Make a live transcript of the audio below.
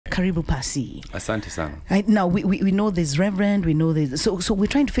Karibu Pasi. Asante sana. Right now, we know there's Reverend, we know there's... So we're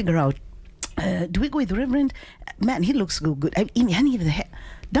trying to figure out, do we go with Reverend? Man, he looks good. I mean,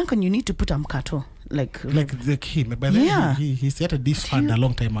 Duncan, you need to put Amkato. Like him. But then he started this fund a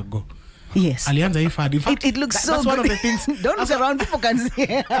long time ago. Yes. Alianza hii fund. In fact, it looks so that's good. one of the things. Don't look around, people can see.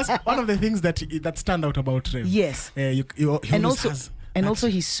 That's one of the things that stand out about Rev. Yes. And also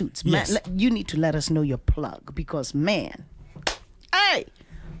his suits. Yes. Man, you need to let us know your plug because, man, hey,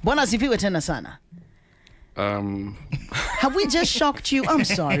 Bwana sifiwe tena sana. Have we just shocked you? I'm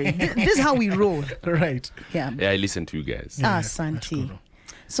sorry. This is how we roll. Right. Yeah. Yeah, I listen to you guys. Santi. Cool.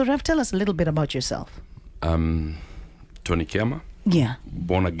 So, Rev, tell us a little bit about yourself. Tony Kiamah. Yeah.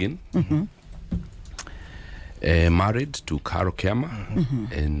 Born again. Married to Karo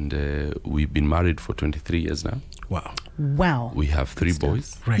Kiamah. And we've been married for 23 years now. Wow. We have 3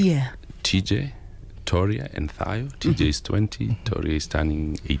 boys. Right. Yeah. TJ, Toria, and Thayo. TJ is 20, Toria is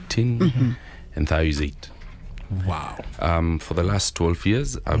turning 18, and Thayo is 8. Wow. For the last 12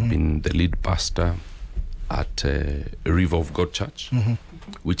 years, I've been the lead pastor at River of God Church,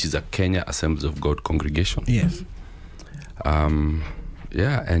 which is a Kenya Assemblies of God congregation. Yes.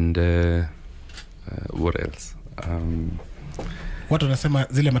 Yeah, and what else? Watu wanasema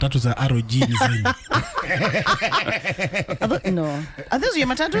zile matatu za ROG ni zenyu. No. Are those your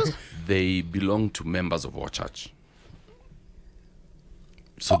matatus? They belong to members of our church.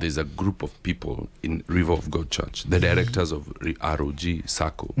 So there's a group of people in River of God Church. The directors of ROG,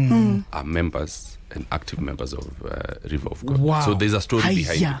 SACCO, are members and active members of River of God. Wow. So there's a story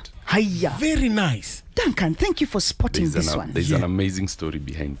behind it. Hiya. Very nice. Duncan, thank you for spotting this one. There's an amazing story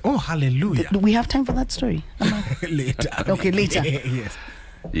behind it. Oh, hallelujah. Do we have time for that story? Later. Okay, later. Yes.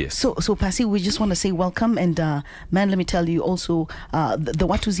 Yes. So Pasi, we just want to say welcome. And man, let me tell you also, the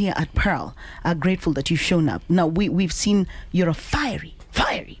Watus here at Pearl are grateful that you've shown up. Now, we've seen you're a fiery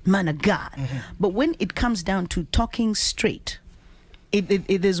man of God. But when it comes down to talking straight,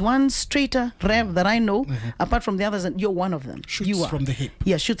 it is one straighter Rev that I know, apart from the others, and you're one of them. Shoots from the hip.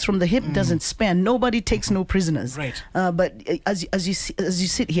 Yeah, shoots from the hip, doesn't spare. Nobody takes no prisoners. Right. But as you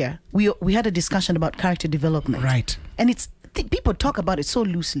sit here, we had a discussion about character development. Right. And people talk about it so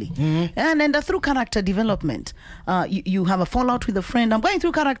loosely. And then through character development, you have a fallout with a friend. I'm going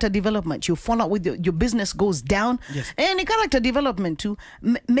through character development. You fall out with your business goes down. Yes. And in character development too,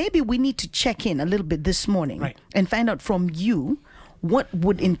 maybe we need to check in a little bit this morning and find out from you what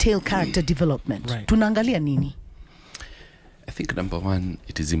would entail character development. Right. Tunaangalia nini? I think number one,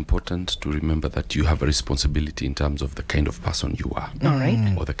 it is important to remember that you have a responsibility in terms of the kind of person you are. All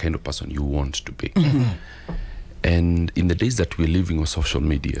right. Or the kind of person you want to be. And in the days that we're living on social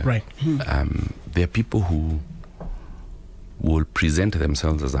media, there are people who will present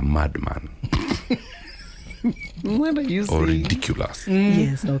themselves as a madman. What are you saying? Or ridiculous.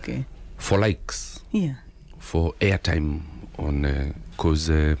 Yes, okay. For likes. Yeah. For airtime on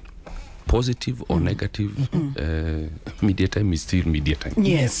cause positive or negative media time is still media time.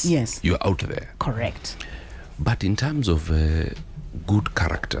 Yes. You're out there. Correct. But in terms of good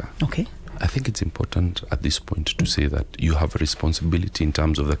character, okay, I think it's important at this point to say that you have a responsibility in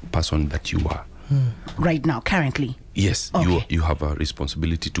terms of the person that you are. Right now, currently. Yes, okay. you have a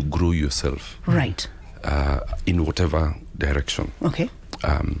responsibility to grow yourself. Right. In whatever direction. Okay.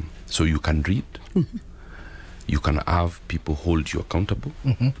 So you can read. You can have people hold you accountable.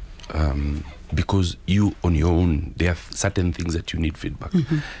 Because you on your own, there are certain things that you need feedback.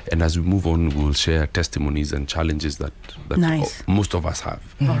 And as we move on, we'll share testimonies and challenges that most of us have.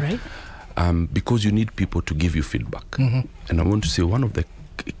 All right. Because you need people to give you feedback. And I want to say one of the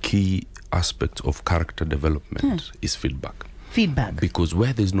key aspects of character development is feedback. Feedback. Because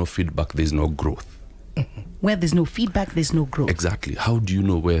where there's no feedback, there's no growth. Where there's no feedback, there's no growth. Exactly. How do you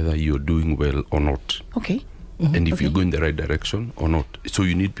know whether you're doing well or not? Okay. And if you go in the right direction or not. So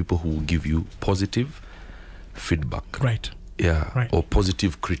you need people who will give you positive feedback. Right. Yeah. Right. Or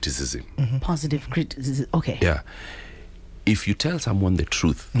positive criticism. Positive criticism. Okay. Yeah. If you tell someone the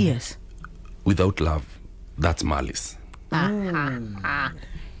truth yes, without love, that's malice.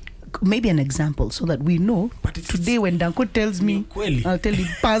 Maybe an example so that we know. But today when Danko tells me, I'll tell you,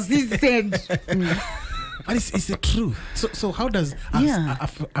 Pasi said. But it's the truth. So how does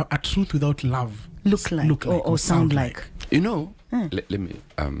a truth without love look like or sound like? You know, let me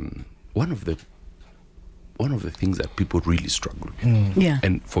one of the things that people really struggle with. Yeah.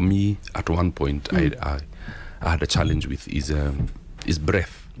 And for me, at one point, I had a challenge with is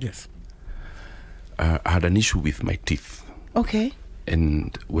breath. Yes. I had an issue with my teeth. Okay.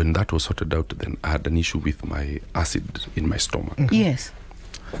 And when that was sorted out, then I had an issue with my acid in my stomach. Yes.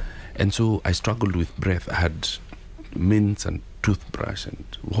 And so I struggled with breath. I had mints and toothbrush and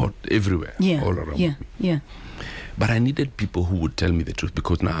what everywhere, all around me. Yeah. But I needed people who would tell me the truth,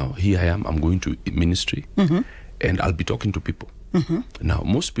 because now here I am, I'm going to ministry, and I'll be talking to people. Now,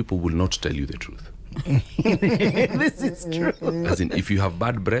 most people will not tell you the truth. This is true. As in, if you have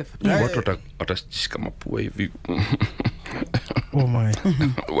bad breath, watu watashika mapua hivi. Oh my.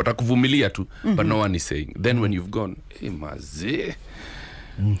 Watakuvumilia tu, but no one is saying. Then when you've gone, hey, mazee,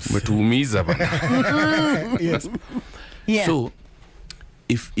 umetuumiza bana. Yes. Yeah. So,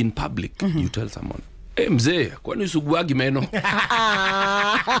 if in public you tell someone, hey, mzee, kwani usuguagi meno?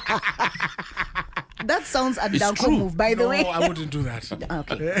 That sounds a It's Danko true. move, by the way. No, I wouldn't do that.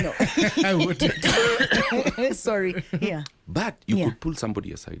 Okay, no. I wouldn't. Sorry. Yeah. But you could pull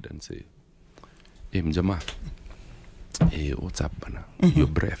somebody aside and say, hey, mjama, hey, what's up, bana? Your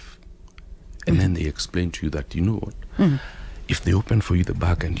breath. And then they explain to you that, you know what? If they open for you the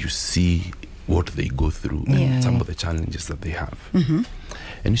bag and you see what they go through, and some of the challenges that they have.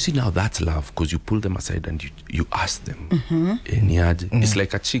 And you see, now that's love, because you pull them aside and you ask them, niaje? It's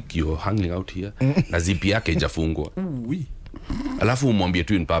like a chick, you're hanging out here, na zipi yake ijafungwa. Alafu umwambie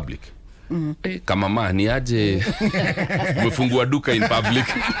tu in public. Kama ma, niaje? Umefungua duka in public.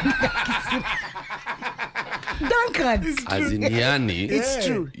 Duncan. As in, yani, It's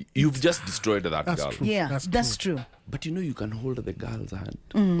true. You've just destroyed that girl. True. Yeah, that's true. But you know, you can hold the girl's hand,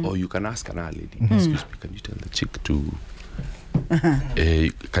 or you can ask another lady, excuse me, can you tell the chick to...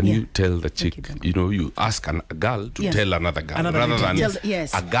 can you tell the chick, you know, you ask a girl to tell another girl, rather than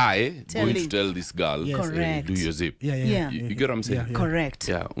a guy going to tell this girl, Correct. do your zip. Yeah. You get what I'm saying? Correct.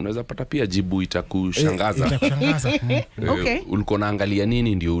 Yeah, unaweza pata pia jibu itakushangaza. Okay. Ulikuwa unaangalia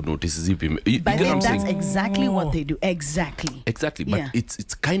nini ndio notice zipi. You But get what then I'm that's saying? exactly what they do. Exactly. Exactly, but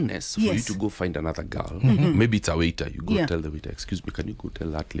it's kindness for you to go find another girl. Maybe it's a waiter. You go tell the waiter, excuse me, can you go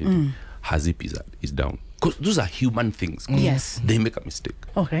tell that lady her zip is down? Because those are human things. Yes. They make a mistake.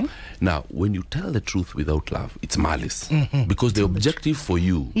 Okay. Now, when you tell the truth without love, it's malice. Because the objective for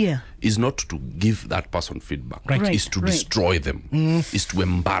you is not to give that person feedback. Right. It's to destroy them. It's to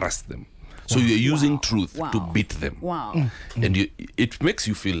embarrass them. So you're using truth to beat them. Wow. And it makes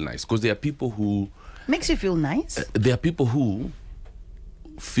you feel nice, because there are people who... Makes you feel nice. There are people who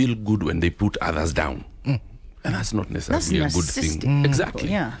feel good when they put others down. And that's not necessarily a good thing. Exactly.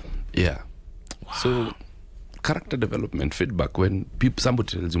 Yeah. Yeah. Wow. So, character development, feedback, when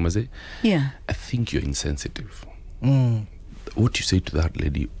somebody tells you, Maze, I think you're insensitive. What you say to that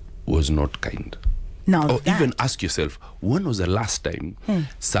lady was not kind. Now or even ask yourself, when was the last time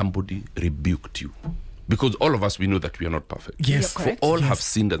somebody rebuked you? Because all of us, we know that we are not perfect. Yes. For all have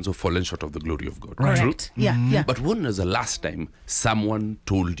sinned and so fallen short of the glory of God. Correct. True? Yeah. But when was the last time someone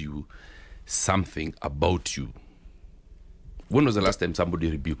told you something about you? When was the last time somebody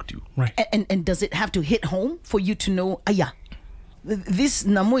rebuked you? Right. And does it have to hit home for you to know, this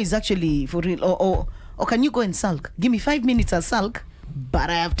Namo is actually for real? Or can you go and sulk? Give me 5 minutes of sulk, but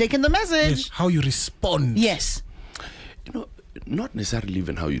I have taken the message. Yes. How you respond. Yes. You know, not necessarily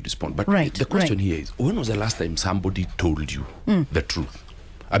even how you respond, but Right, the question here is, when was the last time somebody told you the truth?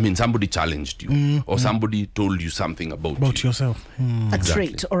 I mean, somebody challenged you, or somebody told you something about you. yourself. A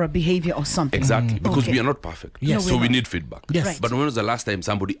trait or a behavior or something. Exactly, because we are not perfect. Yes. So we need feedback. Yes. Right. But when was the last time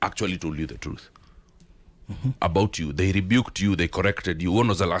somebody actually told you the truth about you? They rebuked you, they corrected you. When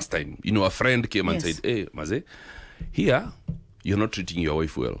was the last time? You know, a friend came and said, hey, Maze, here, you're not treating your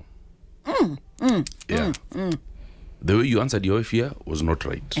wife well. The way you answered your wife here was not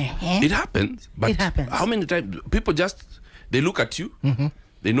right. It happens. But It happens. how many times? People just, they look at you,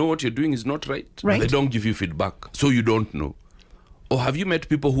 they know what you're doing is not right, but they don't give you feedback, so you don't know. Or have you met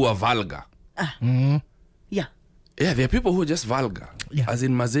people who are vulgar? Yeah. Yeah, there are people who are just vulgar. Yeah. As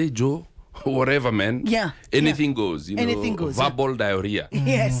in Maze, Joe, whatever, man. Yeah. Anything goes. You Anything know, goes, verbal diarrhea.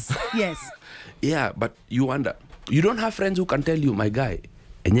 Yes. Yes. Yeah, but you wonder, you don't have friends who can tell you, my guy,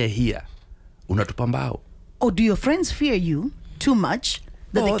 enye here, unatupambao. Or do your friends fear you too much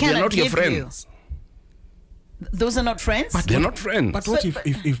that they they're cannot not your give friends. you? Those are not friends? They're not friends. But what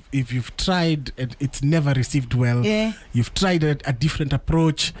if you've tried and it's never received well? You've tried a different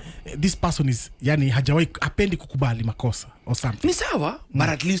approach. This person is hajawai hapendi kukubali makosa or something. Ni sawa, but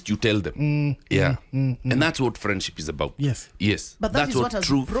at least you tell them. And that's what friendship is about. Yes. But that's what has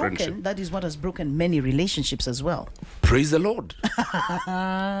true broken. friendship. That is what has broken many relationships as well. Praise the Lord.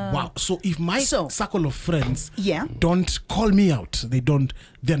 Wow. So if my circle of friends don't call me out,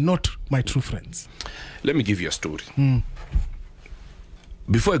 they're not my true friends. Let me give you a story.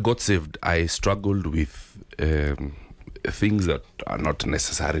 Before I got saved, I struggled with things that are not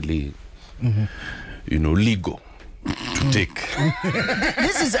necessarily, legal. to take.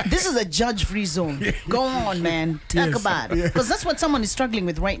 This is a judge-free zone. Go on, man. Talk about it, because that's what someone is struggling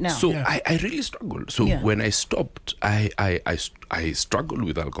with right now. So I really struggled. So when I stopped, I struggled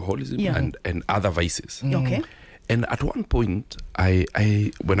with alcoholism and other vices. Okay. And at one point,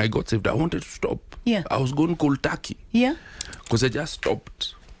 I when I got saved, I wanted to stop. Yeah. I was going cold turkey. Yeah. Because I just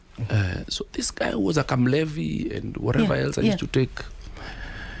stopped. So this guy was a Kamlevi and whatever else I used to take.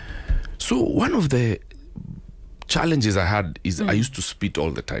 So one of the challenges I had is I used to spit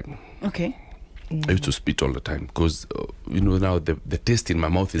all the time. Okay. I used to spit all the time because, now the taste in my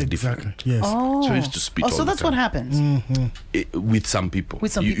mouth is different. Yes. Oh. So I used to spit all the time. So that's what happens. With some people.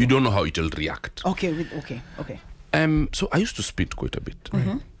 With some you people. don't know how it will react. Okay. So I used to spit quite a bit.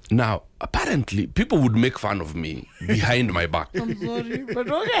 Now, apparently, people would make fun of me behind my back. I'm sorry, but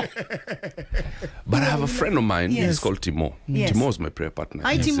okay. But I have a friend of mine, Yes. he's called Timo. Yes. Timo is my prayer partner.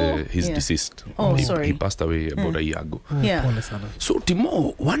 Hi, Timo. He's Yeah. deceased. Oh, he, sorry. He passed away about a year ago. Yeah. So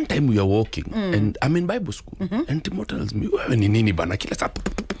Timo, one time we are walking and I'm in Bible school and Timo tells me, wewe ni nini bana kila saa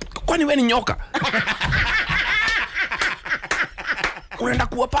kwani wewe ni nyoka? Unaenda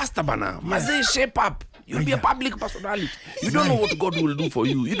kuwa pastor bana. Mazee, shape up. You'll be a public personality. You don't know what God will do for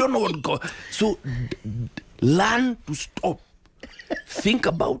you. You don't know what God. So learn to stop. Think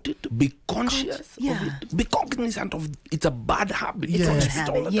about it. Be conscious of it. Be cognizant of it. It's a bad habit. It's a not bad just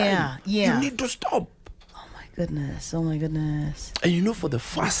all the habit. time. Yeah. You need to stop. Oh my goodness. And for the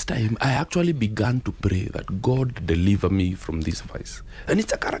first time, I actually began to pray that God deliver me from this vice. And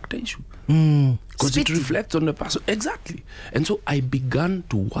it's a character issue. Because it reflects on the person. Exactly. And so I began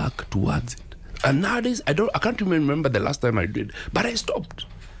to work towards it. And nowadays, I can't even remember the last time I did, but I stopped.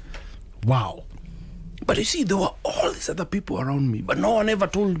 Wow. But you see, there were all these other people around me, but no one ever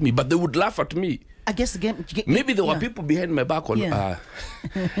told me, but they would laugh at me. I guess again, maybe there were people behind my back on,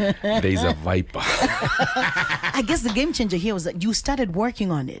 there is a viper. I guess the game changer here was that you started working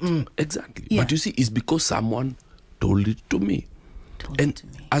on it. Exactly. Yeah. But you see, it's because someone told it to me.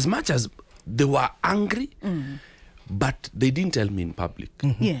 As much as they were angry, but they didn't tell me in public.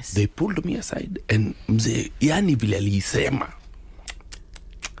 Yes. They pulled me aside and mzee, yani vile alisema,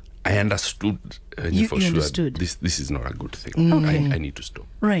 I understood. You for sure understood. This is not a good thing. I need to stop.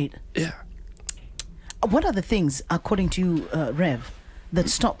 Right. Yeah. What are the things, according to you, Rev, that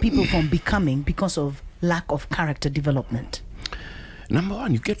stop people from becoming because of lack of character development? Number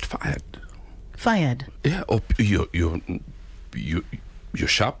one, you get fired. Fired? Yeah. Or you're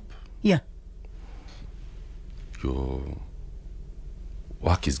sharp. Yeah. Your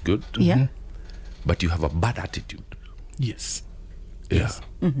work is good. Yeah. But you have a bad attitude. Yes. Yeah.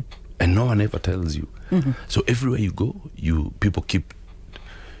 And no one ever tells you. So everywhere you go, people keep,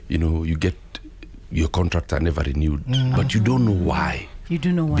 you get, your contracts are never renewed. But you don't know why. You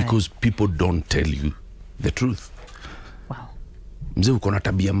do know why. Because people don't tell you the truth. Wow. Mzee uko na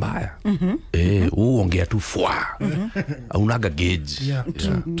tabia mbaya. Uongea tu fwa. Aunaga gauge. Yeah,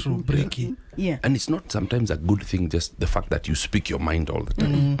 true, breaky. Yeah. And it's not sometimes a good thing, just the fact that you speak your mind all the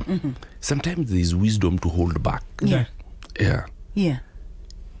time. Sometimes there is wisdom to hold back. Yeah. Yeah. Yeah.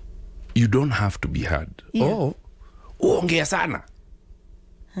 You don't have to be heard. Yeah. Uongea sana.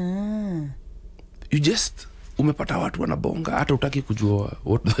 You just umepata watu wanabonga hata utaki kujua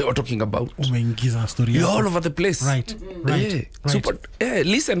what they are talking about. Umeingiza story. You're all over the place. Right. Yeah. Super,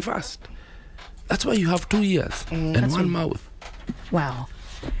 listen fast. That's why you have 2 ears and one mouth. Wow.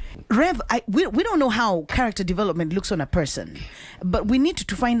 Rev, we don't know how character development looks on a person, but we need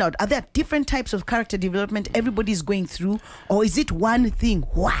to find out, are there different types of character development everybody's going through, or is it one thing?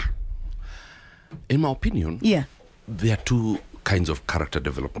 Wow. In my opinion, there are 2 kinds of character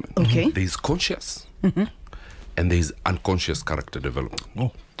development. Okay. There is conscious and there is unconscious character development.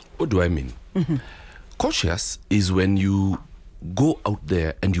 Oh. What do I mean? Conscious is when you go out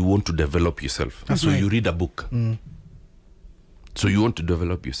there and you want to develop yourself. That's so right. you read a book. So you want to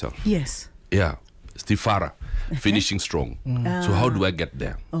develop yourself. Yes. Yeah. Steve Farah, finishing strong. So how do I get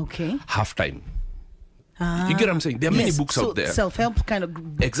there? Okay. Halftime. You get what I'm saying? There are many books out there. Self-help kind of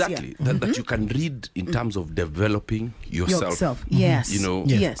books, Exactly. That you can read in terms of developing yourself. Yes.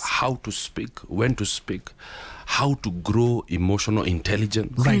 Yes. How to speak, when to speak, how to grow emotional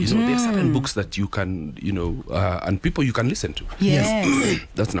intelligence. Right. There are certain books that you can, and people you can listen to. Yes.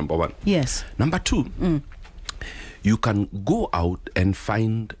 That's number one. Yes. Number two, you can go out and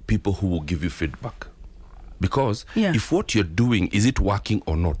find people who will give you feedback. Because if what you're doing, is it working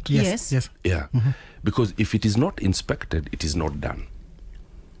or not? Yes. Yeah. Because if it is not inspected, it is not done.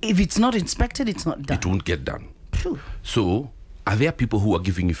 If it's not inspected, it's not done. It won't get done. True. So, are there people who are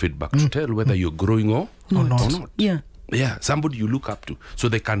giving you feedback to tell whether you're growing or not? Yeah. Yeah, somebody you look up to. So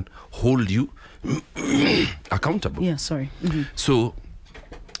they can hold you, accountable. Yeah, sorry. So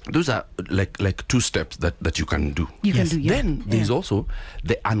those are like 2 steps that you can do. You can do, yeah. Then there's also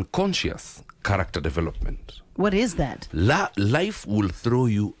the unconscious character development. What is that? Life will throw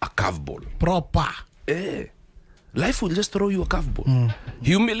you a curveball. Proper. Life will just throw you a curveball.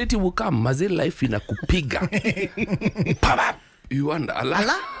 Humility will come. Maze life inakupiga. Pabap. You wonder,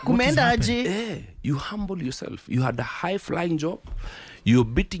 Allah, you humble yourself. You had a high flying job. You're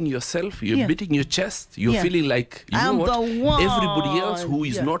beating yourself. You're beating your chest. You're feeling like, you know what? Everybody else who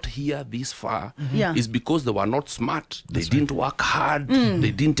is not here this far is because they were not smart. They didn't work hard.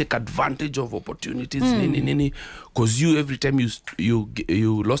 They didn't take advantage of opportunities. Because you, every time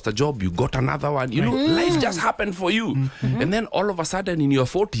you lost a job, you got another one. You know, life just happened for you. And then all of a sudden in your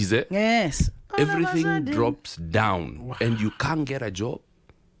 40s, yes, everything drops down. Wow. And you can't get a job.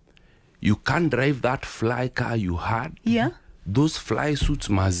 You can't drive that fly car you had. Yeah. Those fly suits,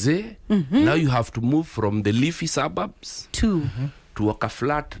 maze. Now you have to move from the leafy suburbs to a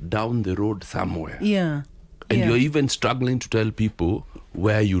flat down the road somewhere. Yeah. And you're even struggling to tell people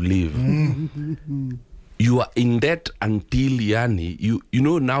where you live. You are in debt until yani you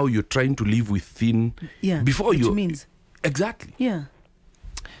know, now you're trying to live within. Yeah. Before you means exactly. Yeah.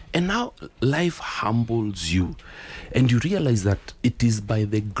 And now life humbles you, and you realize that it is by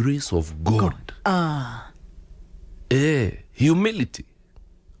the grace of God. Humility.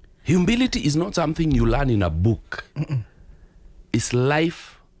 Humility is not something you learn in a book. It's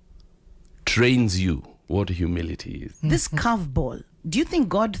life trains you what humility is. This curveball, do you think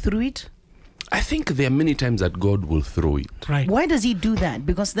God threw it? I think there are many times that God will throw it. Right. Why does he do that?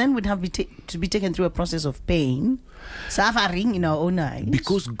 Because then we'd have to be taken through a process of pain, suffering in our own eyes.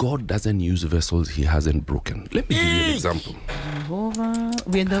 Because God doesn't use vessels he hasn't broken. Let me give you an example.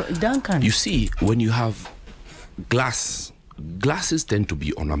 We're the Duncan. You see, when you have glasses tend to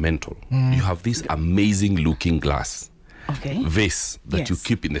be ornamental. You have this amazing looking glass vase that you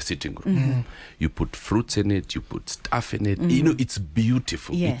keep in the sitting room. You put fruits in it, you put stuff in it. You know, it's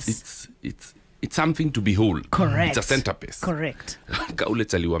beautiful. Yes. It's something to behold. Correct. It's a centerpiece. Correct. Kaule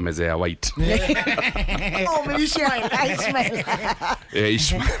chaliwa meza ya white. Oh, Ishmael.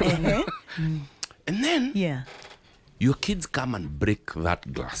 Ishmael. And then your kids come and break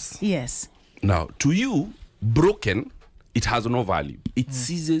that glass. Yes. Now, to you, broken, it has no value. It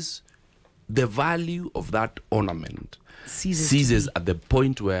seizes the value of that ornament. Ceases at the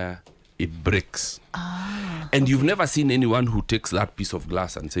point where it breaks. And you've never seen anyone who takes that piece of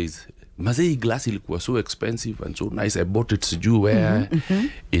glass and says, Mazei glass ilikuwa so expensive and so nice. I bought it where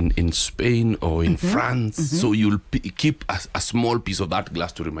in Spain or in France. So you'll keep a small piece of that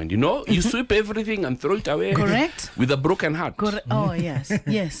glass to remind you. No, you sweep everything and throw it away. Correct. With a broken heart. Oh, yes.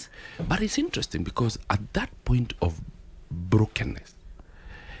 Yes. But it's interesting because at that point of brokenness,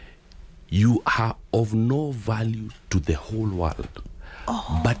 you are of no value to the whole world.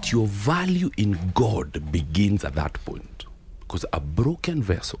 But your value in God begins at that point. Because a broken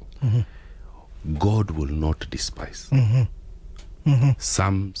vessel, God will not despise.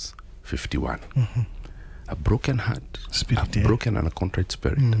 Psalms 51. A broken heart, broken and a contrite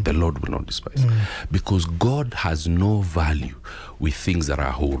spirit, the Lord will not despise. Because God has no value with things that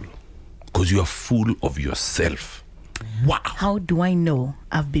are whole. Because you are full of yourself. Wow. How do I know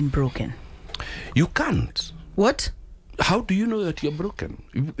I've been broken? You can't. What? How do you know that you're broken?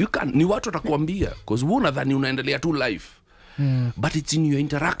 You can't. Ni watu watakuambia. Because wewe unadhani unaendelea tu life. But it's in your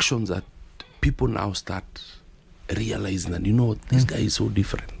interactions that people now start realizing that, you know, this guy is so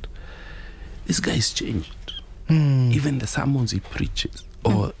different. This guy is changed. Even the sermons he preaches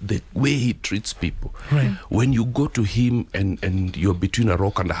or the way he treats people. Right. When you go to him and you're between a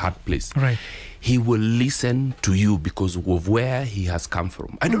rock and a hard place, right, he will listen to you because of where he has come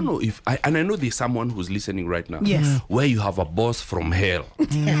from. I don't know if, and I know there's someone who's listening right now, where you have a boss from hell.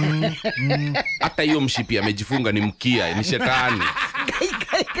 Hata hiyo mshipi amejifunga ni mkia, ni shetani.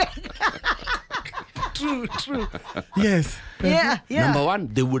 True. Yes. Yeah. Number one,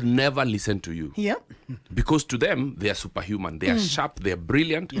 they would never listen to you. Yep. Because to them, they are superhuman. They are sharp, they are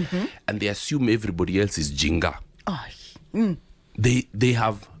brilliant, and they assume everybody else is jinga. They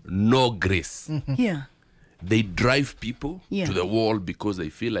have no grace. Yeah. They drive people to the wall because they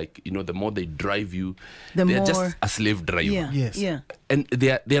feel like, you know, the more they drive you, they're just a slave driver. Yeah. Yes. Yeah. And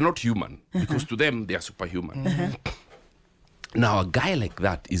they are not human because to them, they are superhuman. Now, a guy like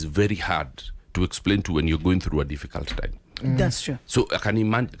that is very hard to explain to when you're going through a difficult time. That's true. So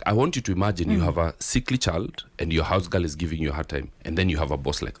I want you to imagine you have a sickly child and your house girl is giving you a hard time, and then you have a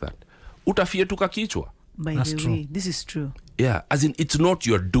boss like that. Utafietuka kichwa. By That's the true. way, this is true. Yeah, as in it's not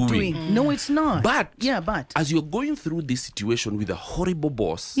your doing. No, it's not. But but as you're going through this situation with a horrible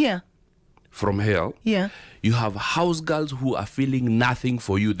boss, from hell. Yeah. You have house girls who are feeling nothing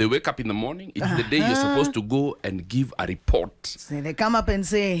for you. They wake up in the morning. It's the day you're supposed to go and give a report. So they come up and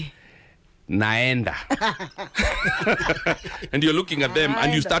say, Naenda. And you're looking at them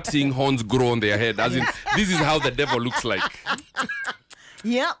and you start seeing horns grow on their head. As in, this is how the devil looks like.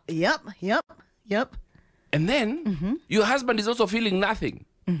 Yep. And then your husband is also feeling nothing.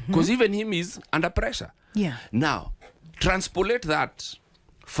 Because even him is under pressure. Yeah. Now, transpolate that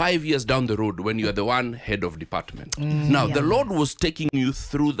 5 years down the road when you are the one head of department. Now, the Lord was taking you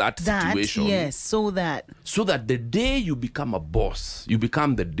through that situation. Yes, so that the day you become a boss, you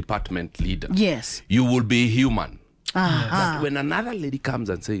become the department leader. Yes. You will be human. But when another lady comes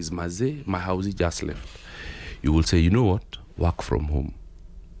and says, Maze, my housey just left, you will say, you know what? Work from home.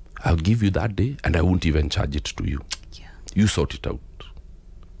 I'll give you that day and I won't even charge it to you. Yeah. You sort it out.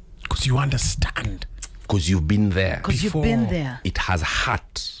 Because you understand. Because you've been there. Because you've been there. It has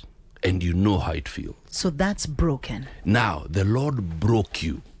hurt and you know how it feels. So that's broken. Now, the Lord broke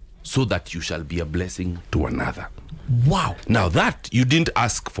you so that you shall be a blessing to another. Wow. Now that you didn't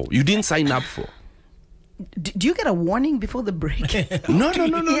ask for, you didn't sign up for. Do you get a warning before the break? No.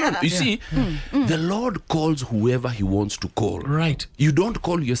 Yeah. You see, the Lord calls whoever he wants to call. Right. You don't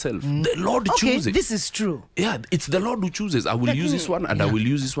call yourself. The Lord chooses. This is true. Yeah, it's the Lord who chooses. I will use this one and I will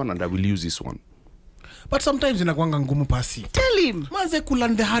use this one and I will use this one. But sometimes inakuanga ngumu pasi. Tell him. Maze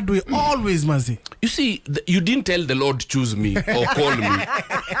kulearn the hard way always, Maze. You see, you didn't tell the Lord choose me or call me.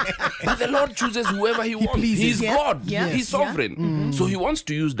 But the Lord chooses whoever he wants. pleases. He's Yeah. God. Yeah. He's sovereign. So he wants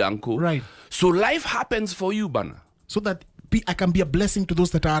to use Danko. Right. So life happens for you, bana. So that I can be a blessing to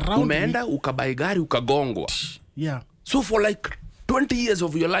those that are around me. Umeenda ukabai gari ukagongwa. Yeah. So for like 20 years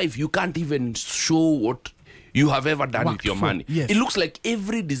of your life, you can't even show what you have ever done Worked with your for. money. Yes. It looks like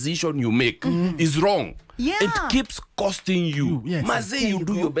every decision you make is wrong. Yeah. It keeps costing you. Yes. Maze, There you you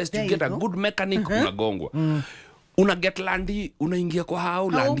do go. your best. There You you get a go. good mechanic, unagongwa. Una get landi, unaingia kwa hao,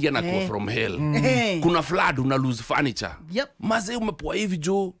 landi anakuwa from hell. Kuna flood, una lose furniture. Yep. Maze, umepoa hivi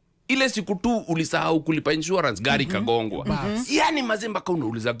jo. Ile siku tu ulisahau kulipa insurance, gari kagongwa. Yani maze mpaka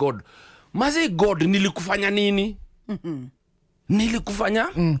unauliza God. Maze, God, nilikufanya nini? Nilikufanya?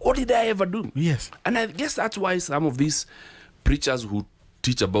 What did I ever do? Yes. And I guess that's why some of these preachers who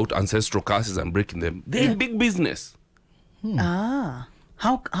teach about ancestral curses and breaking them, they're in big business. How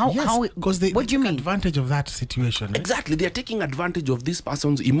Because they what do you take mean? advantage of that situation. Exactly. They're taking advantage of this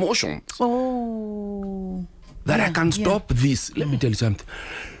person's emotions. Oh. That I can stop this. Let me tell you something.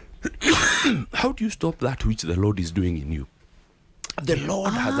 How do you stop that which the Lord is doing in you? The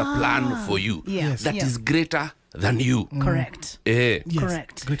Lord has a plan for you Yeah. that Yeah. is greater than you. Correct. Eh. Yes.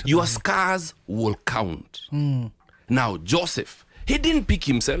 Correct. Greater Your than scars will count. Now, Joseph, he didn't pick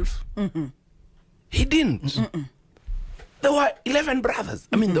himself. He didn't. There were 11 brothers.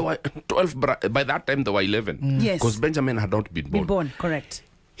 I mean, there were 12. By that time, there were 11. Yes. Because Benjamin had not been born. Be born. Correct.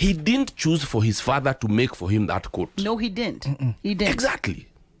 He didn't choose for his father to make for him that coat. No, he didn't. He didn't. Exactly.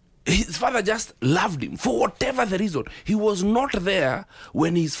 His father just loved him for whatever the reason. He was not there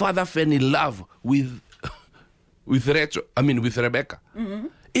when his father fell in love with Rachel. I mean, with Rebecca.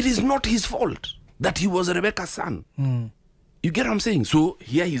 It is not his fault that he was Rebecca's son. You get what I'm saying? So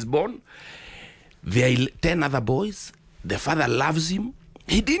here he's born. There are 10 other boys. The father loves him.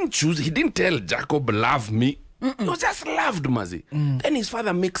 He didn't choose. He didn't tell Jacob, love me. He was just loved, Mazi. Then his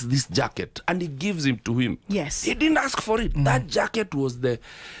father makes this jacket and he gives him to him. Yes. He didn't ask for it. That jacket was the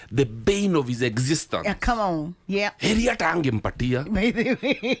bane of his existence. Yeah, come on. Yeah. Heri hata angempatia.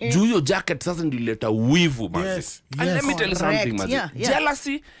 Juu hiyo jacket sasa ndio ileta wivu, Mazi. Yes, And yes. let me tell you Correct. something, Mazi. Yeah, yeah.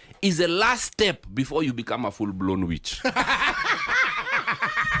 Jealousy is the last step before you become a full-blown witch.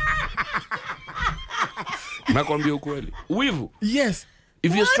 Nakwambia ukweli. Wivu. Yes.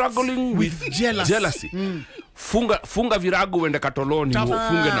 If you're struggling with jealousy, funga virago uende katoloni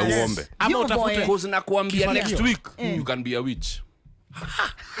ufunge na uombe. Ama You utafute boy. Because nakuambia Kifaragio. next week you can be a witch.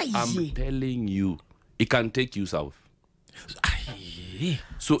 I'm telling you, it can take you south.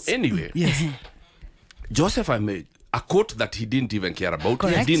 So anyway, Yes. Joseph, I made a coat that he didn't even care about.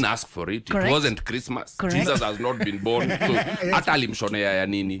 Correct. He didn't ask for it. Correct. It wasn't Christmas. Correct. Jesus has not been born. So hata alimshonea ya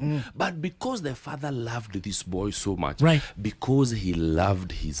nini. But because the father loved this boy so much, Right. because he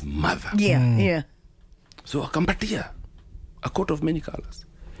loved his mother, Yeah. so akampatia a coat of many colors.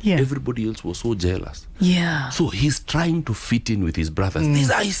 Yeah. Everybody else was so jealous. Yeah. So he's trying to fit in with his brothers.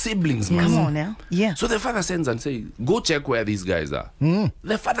 These are his siblings, man. Come on now. Yeah. So the father sends and says, go check where these guys are.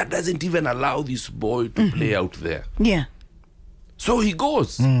 The father doesn't even allow this boy to play out there. Yeah. So he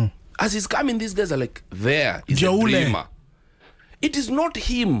goes. As he's coming, these guys are like, there is Jaule. a dreamer. It is not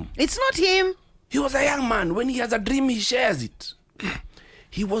him. It's not him. He was a young man. When he has a dream, he shares it.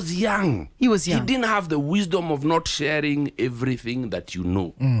 he was young. He was young. He didn't have the wisdom of not sharing everything that you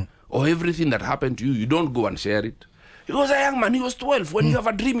know. Or everything that happened to you. You don't go and share it. He was a young man. He was 12. When you have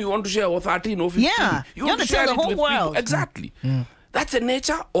a dream you want to share, or 13 or 15. Yeah. You want to tell share the it whole with world. people. Exactly. That's the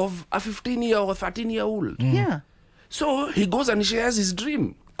nature of a 15-year or 13-year-old. Yeah. So he goes and shares his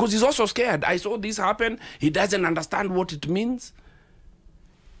dream. Because he's also scared. I saw this happen. He doesn't understand what it means.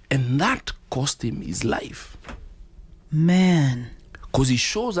 And that cost him his life. Man. Because he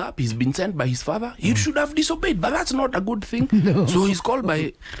shows up, he's been sent by his father. He should have disobeyed, but that's not a good thing. No. So he's called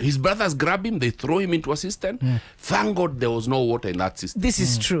by his brothers, grab him, they throw him into a cistern. Thank God there was no water in that cistern. This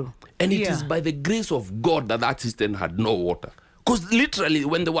is true. And it is by the grace of God that that cistern had no water. Because literally,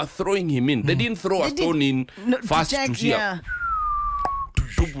 when they were throwing him in, they didn't throw a stone in first to see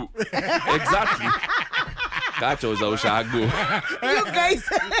exactly. Kacho ushago. You guys.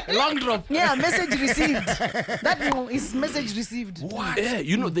 Long drop. Yeah, message received. That one is message received. What? Yeah,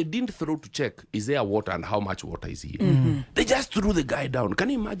 you know, they didn't throw to check, is there water and how much water is here? They just threw the guy down. Can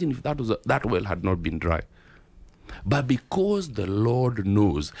you imagine if that well had not been dry? But because the Lord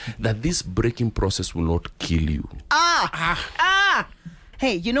knows that this breaking process will not kill you.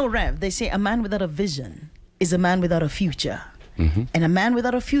 Hey, you know, Rev, they say a man without a vision is a man without a future. And a man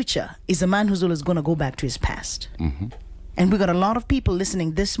without a future is a man who's always going to go back to his past. And we got a lot of people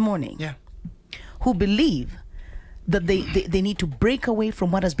listening this morning who believe that they need to break away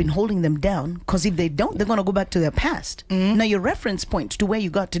from what has been holding them down, because if they don't, they're going to go back to their past. Now, your reference point to where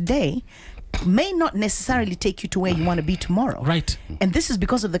you got today may not necessarily take you to where you want to be tomorrow. Right. And this is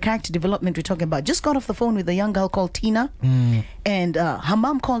because of the character development we're talking about. Just got off the phone with a young girl called Tina, and her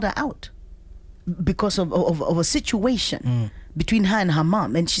mom called her out because of a situation between her and her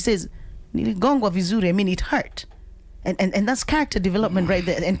mom. And she says, "Niligongwa vizuri," I mean, it hurt. And that's character development right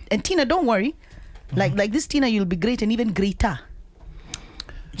there. And Tina, don't worry. Like this, Tina, you'll be great and even greater.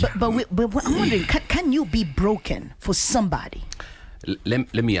 But I'm wondering, can you be broken for somebody?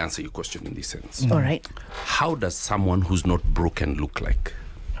 Let me answer your question in this sense. All right. How does someone who's not broken look like?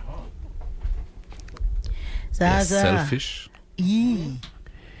 They're selfish,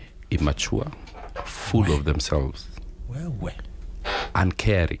 immature, full of themselves,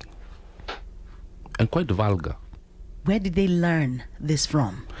 uncaring, and quite vulgar. Where did they learn this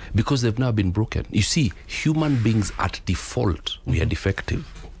from? Because they've now been broken. You see, human beings at default, we are defective.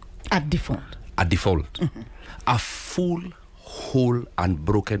 At default. At default. A full, whole, and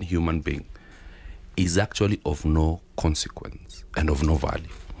broken human being is actually of no consequence and of no value.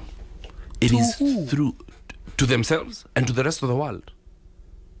 It is through to themselves and to the rest of the world.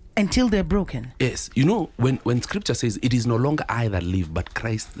 Until they're broken. Yes. You know, when scripture says, it is no longer I that live, but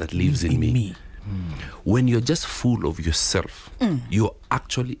Christ that lives in me. When you're just full of yourself, you're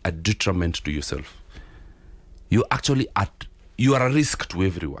actually a detriment to yourself. You are a risk to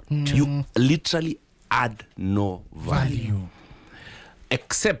everyone. You literally add no value.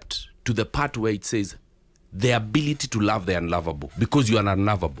 Except to the part where it says the ability to love the unlovable, because you are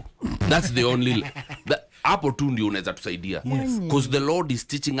unlovable. That's the only hapo tu ndio unaweza tusaidia, because the Lord is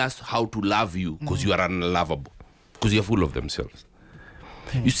teaching us how to love you, because you are unlovable, because you're full of themselves.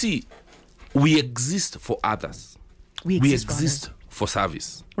 You see, we exist for others. We exist for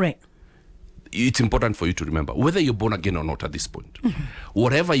service. Right. It's important for you to remember, whether you're born again or not at this point,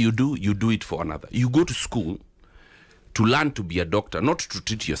 whatever you do it for another. You go to school to learn to be a doctor, not to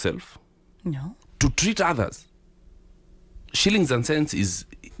treat yourself. No. To treat others. Shillings and cents is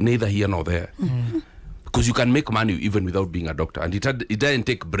neither here nor there. Because you can make money even without being a doctor. And it doesn't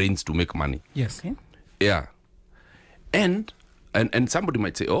take brains to make money. Yes. Okay. Yeah. And somebody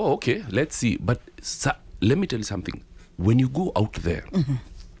might say, oh, okay, let's see. But let me tell you something. When you go out there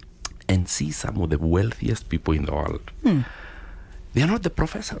and see some of the wealthiest people in the world, they are not the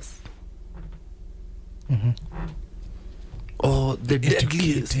professors. Or the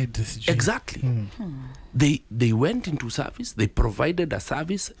deadliest. Exactly. They went into service, they provided a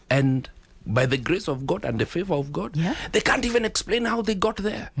service, and by the grace of God and the favor of God, they can't even explain how they got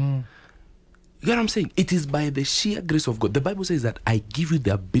there. You get what I'm saying? It is by the sheer grace of God. The Bible says that I give you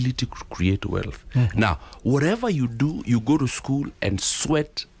the ability to create wealth. Now, whatever you do, you go to school and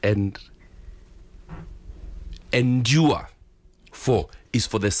sweat and endure for, is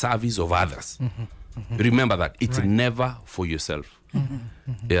for the service of others. Remember that. It's never for yourself.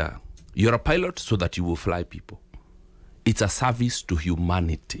 Yeah. You're a pilot so that you will fly people. It's a service to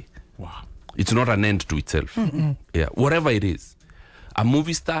humanity. Wow. It's not an end to itself. Yeah. Whatever it is. A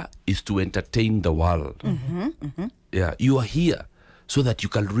movie star is to entertain the world. Yeah, you are here so that you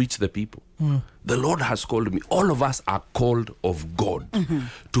can reach the people. The Lord has called me. All of us are called of God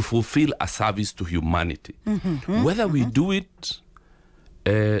to fulfill a service to humanity. Whether we do it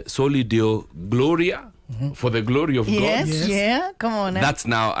Soli Deo Gloria, for the glory of Yes, God. yeah, come on. That's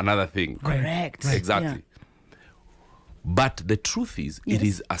now another thing. Correct. Right. Exactly. Yeah. But the truth is, Yes. it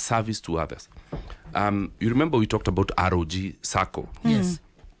is a service to others. You remember we talked about ROG Sacco. Yes.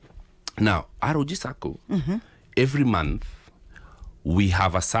 Now, ROG Sacco, every month, we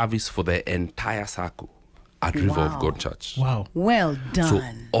have a service for the entire Sacco at River of Wow. God Church. Wow. Well So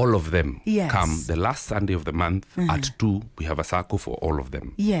done. all of them Yes. come the last Sunday of the month at 2. We have a Sacco for all of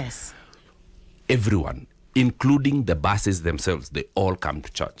them. Yes. Everyone, including the buses themselves, they all come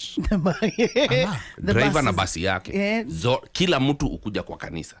to church. The Driver na buses. basi yake. Yeah. Kila mtu ukuja kwa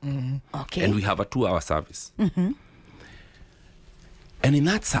kanisa. Okay. And we have a 2-hour service. And in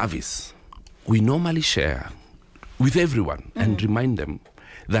that service, we normally share with everyone and remind them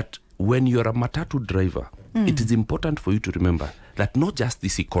that when you're a matatu driver, it is important for you to remember that not just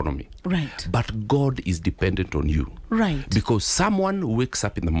this economy, Right. but God is dependent on you. Right. Because someone wakes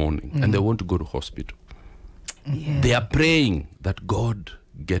up in the morning and they want to go to hospital. Yeah. They are praying that God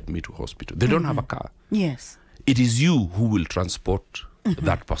get me to hospital. They don't have a car. Yes. It is you who will transport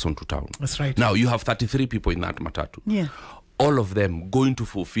that person to town. That's right. Now, you have 33 people in that matatu. Yeah. All of them going to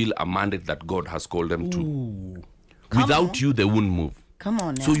fulfill a mandate that God has called them to. Come Without on. you, they won't move. Come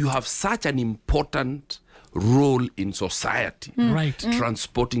on now. So you have such an important role in society. Right.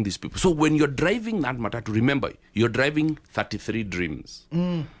 Transporting these people. So when you're driving that matatu, remember, you're driving 33 dreams.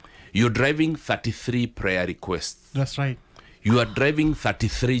 You're driving 33 prayer requests. That's right. You are driving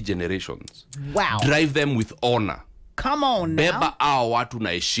 33 generations. Wow. Drive them with honor. Come on now. Beba hao watu na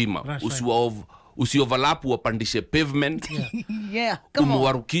heshima. That's right. Usioverlap wapandishe pavement. Yeah. Come on.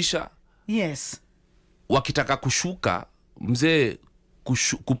 Umewarukisha. Yes. Wakitaka kushuka, mzee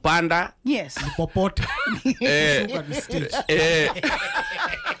kupanda. Yes. Popote. Look at the stage.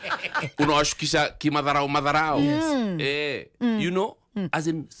 Unawashukisha kimadharau. You know, as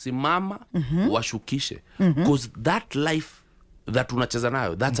in simama, washukishe. Because that life that unacheza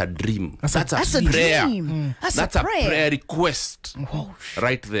nayo, that's a dream. That's a prayer. Dream. That's a prayer request.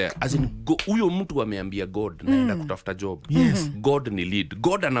 Right there. As in, huyo mtu ameambia God naenda kutafuta job. Yes. God ni lead.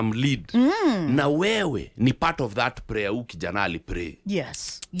 God anamlead. Na wewe ni part of that prayer. Huyu kijana alipray.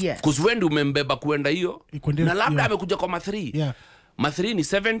 Yes. Yes. Because when umembeba kuenda hiyo, Kuendea- na labda yeah. amekuja kwa ma3. Yeah. Ma3 ni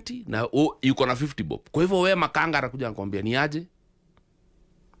 70 na yuko na 50 bob. Kwa hivyo wewe makanga anakuja anakuambia ni aje?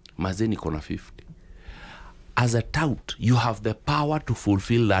 Mazee niko na 50. As a tout, you have the power to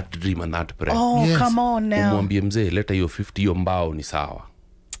fulfill that dream and that prayer. Oh, Yes. come on now. Umwambie mzee, leta hiyo 50, hiyo mbao ni sawa.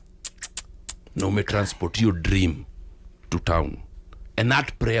 Na umetransport your dream to town. And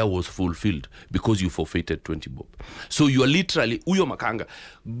that prayer was fulfilled because you forfeited 20 bob. So you are literally, uyo makanga,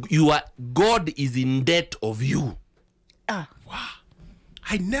 God is in debt of you.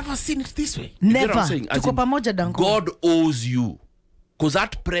 I never seen it this way. You get what Never. I'm saying? As Tuko in, pamoja dango. God owes you. Because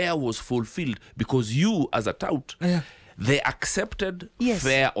that prayer was fulfilled because you, as a tout, Yeah. the accepted Yes.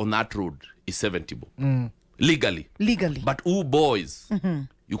 fare on that road is 70 bob. Legally. Legally. But boys,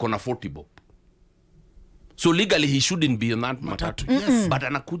 you can 40 bob. So legally he shouldn't be on that matatu. Yes. But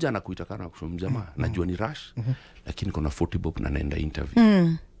anakuja anakuita kana kushomu jamaa, najua ni rush, lakini kuna 40 bob na naenda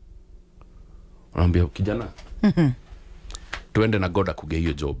interview. Anambia kijana, tuende na God akuge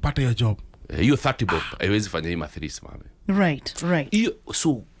hiyo job. Pata your job. Hiyo 30 bob haiwezi fanya hii ma3 simame. Right. Right. Hiyo,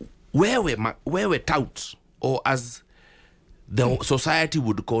 so wewe tout, or as the society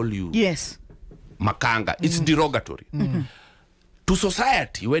would call you, Yes. makanga, it's derogatory. To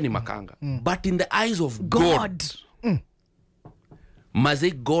society we ni makanga, but in the eyes of God,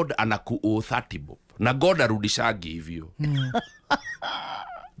 maze God anakuo 30 bob na God arudishagi hivyo.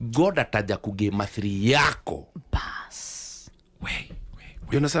 God ataja kugema 3 yako. Bas.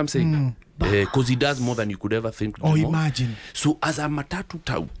 You understand what I'm saying? Because he does more than you could ever think. Or more. imagine. So as a matatu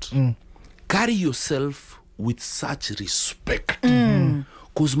tout, carry yourself with such respect.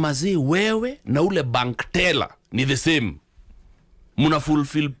 Because mazee wewe na ule bank teller ni the same. Muna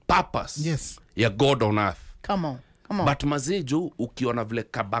fulfill purpose Yes. ya God on earth. Come on. Come on. But mazee jo, ukiona vile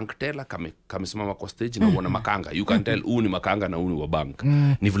ka bank teller kamesimama kwa stage na uona makanga, you can tell huu ni makanga na huu ni wa bank.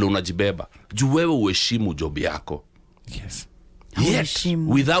 Ni vile unajibeba. Juu wewe uheshimu job yako. Yes. Yet,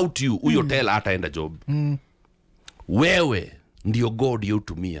 Uheshimu. without you, huyo teller hataenda job. Wewe ndio God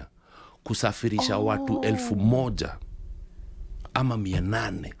yotumia kusafirisha watu 1,000 ama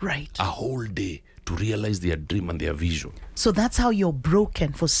 800 Right. a whole day to realize their dream and their vision. So that's how you're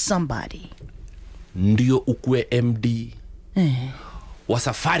broken for somebody. Ndio ukue MD wa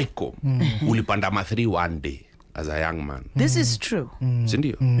Safaricom, ulipanda ma3 one day as a young man. This is true.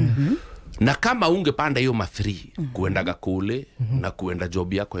 Sindio? Na kama ungepanda hiyo ma3 kuendaga kule na kuenda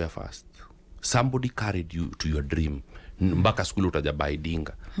job yako ya first, somebody carried you to your dream mpaka skuli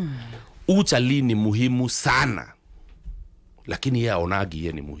utajabaidinga. Uchali ni muhimu sana, lakini yeye aonagi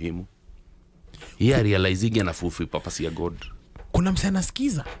yeye ni muhimu. Yeye realizing na fulfill purpose ya God. Kuna msana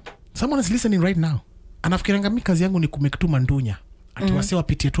nasikiza, someone is listening right now, anafikiranga mimi kazi yangu ni kumake mandunya ati wase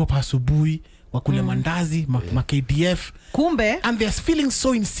wapitie tu hapa asubuhi wakule mandazi ma KDF, kumbe, and they're feeling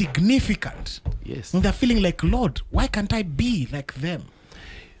so insignificant. Yes. And they're feeling like, Lord, why can't I be like them?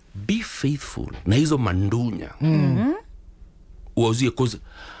 Be faithful na hizo mandunya. Uauzie, cause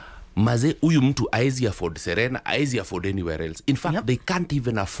maze huyu mtu aezi afford Serena, aezi afford anywhere else. In fact, they can't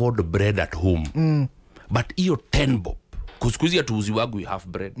even afford bread at home. But hiyo 10 bob, cause kuzi atuuzi wagu you have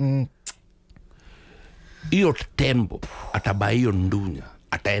bread. Hiyo 10 bob atabai hiyo ndunya,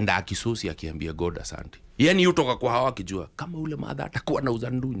 ataenda akisosi akiambia God asante. Yani yutoka kwa hawa akijua kama ule madha atakuwa na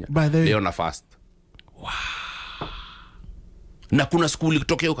uzandunya leo na fast. Wow. Na kuna skuli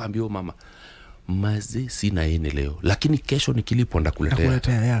kutokea ukaambia mama, maze sina ene leo, lakini kesho nikilipo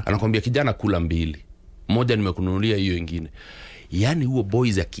ndakuletea. Anakuambia kijana kula 2. Moja nimekununulia hiyo ingine. Yani huo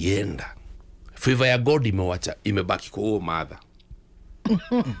boys akienda, favor ya God imebaki kwa huo madha.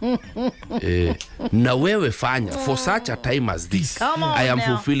 Na wewe fanya for such a time as this. I am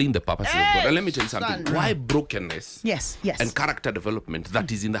fulfilling the purposes of God. And let me tell you something. Why brokenness and character development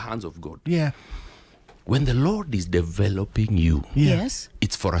that is in the hands of God? Yeah. When the Lord is developing you,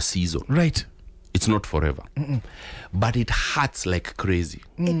 it's for a season. Right. It's not forever. But it hurts like crazy.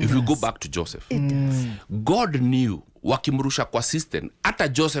 If you go back to Joseph, God knew wakimrusha kwa system, hata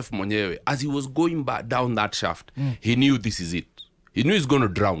Joseph mwenyewe, as he was going back down that shaft, he knew this is it. He knew he's going to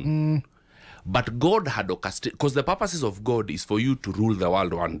drown. But God had orchestrated, because the purposes of God is for you to rule the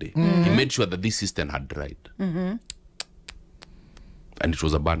world one day. He made sure that this system had dried. And it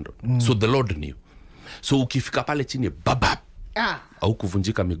was abandoned. So the Lord knew. So ukifika pale chini, babab, au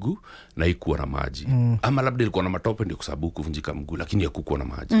kuvunjika miguu na ikuwa na maji. Ama labda ilikuwa na matope ndio kusabu kuvunjika mguu, lakini hakukuwa na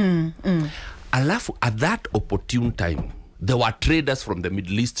maji. Alafu, at that opportune time, there were traders from the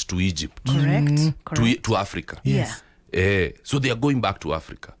Middle East to Egypt. Correct. To Africa. Yes. So they are going back to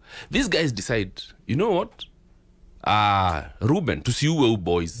Africa. These guys decide, you know what? Ruben, tusiuwe u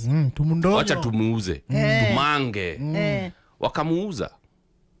boys. Wacha tumuuze. Tumange. Wakamuuza.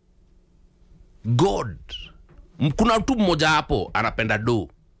 God, kuna mtu mmoja hapo anapenda do.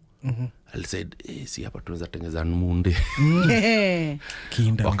 I said, si hapa tunaweza tengeza munde.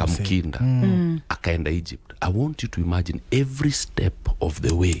 Wakamkinda. Akaenda Egypt. I want you to imagine every step of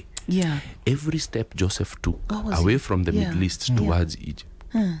the way. Every step Joseph took away from the Middle East towards Egypt,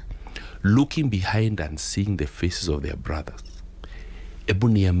 looking behind and seeing the faces of their brothers. Ebu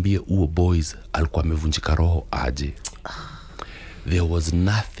niambie uo boys alikuwa amevunjika roho aje. There was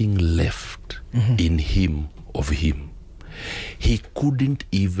nothing left in him of him. He couldn't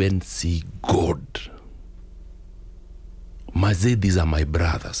even see God. Maze, these are my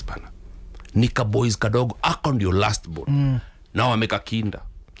brothers bana. Nika boys kadogo ako ndio last born. Na wameka kinda.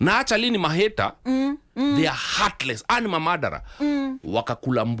 Na acha lini maheta, they are heartless, anima madara.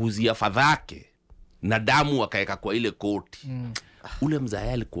 Wakakula mbuzi ya fadhake na damu wakaeka kwa ile koti. Ule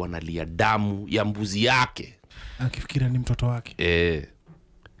mzaya alikuwa analia damu ya mbuzi yake, akifikira ni mtoto wake.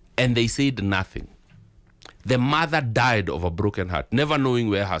 And they said nothing. The mother died of a broken heart, never knowing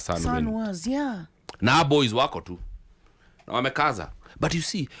where her son was. Na boys wako tu na wamekaza. But you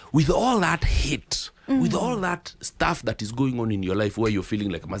see, with all that hate, with all that stuff that is going on in your life, where you're feeling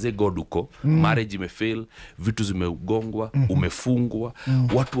like maze God uko, marriage imefail, vitu zimegongwa, umefungwa,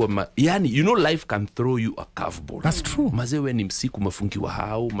 watu wa yani, you know, life can throw you a curveball. That's true. Maze we ni msiku umefungiwa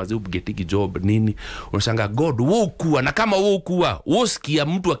hao, maze ugetiki job nini, unashanga God wokuwa, na kama wokuwa wosikia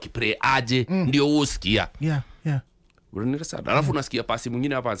mtu akipray aje ndio wosikia. Unanirasa. Alafu unasikia pasi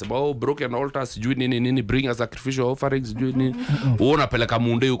mwingine hapa anasema broken altars sijui nini bring a sacrificial offerings sijui nini. Unapeleka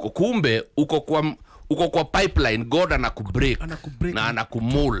munde huko, kumbe uko kwa pipeline. God anakubreak na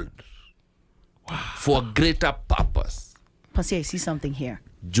anakumold for a greater purpose. Pasi, I see something here.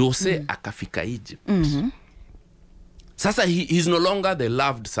 Jose akafika Egypt. Sasa he's no longer the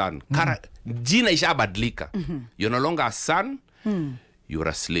loved son. Jina ishabadilika. You're no longer a son, you're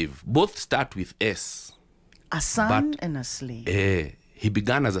a slave. Both start with S. A son and a slave. He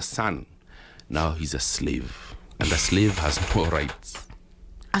began as a son. Now he's a slave. And a slave has no rights.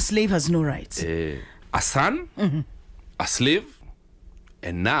 A slave has no rights. A son, a slave,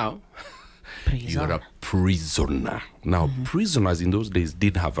 and now you're a prisoner. Now, prisoners in those days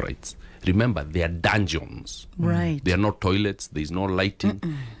didn't have rights. Remember, they are dungeons. Right. They are not toilets. There is no lighting.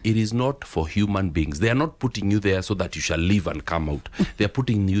 It is not for human beings. They are not putting you there so that you shall live and come out. They are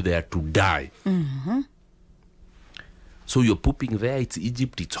putting you there to die. So you're pooping there, it's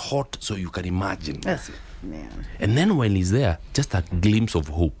Egypt, it's hot, so you can imagine. That's it. Yeah. And then when he's there, just a glimpse of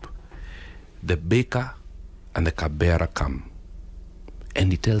hope. The baker and the cupbearer come.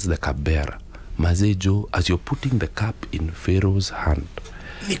 And he tells the cupbearer, Mazejo, as you're putting the cup in Pharaoh's hand,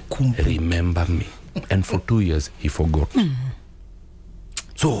 remember me. And for 2 years, he forgot.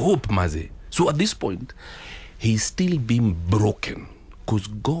 So hope, Maze. So at this point, he's still being broken because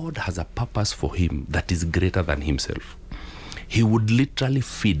God has a purpose for him that is greater than himself. He would literally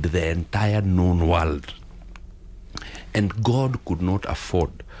feed the entire known world. And God could not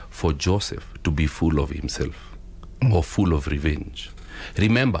afford for Joseph to be full of himself or full of revenge.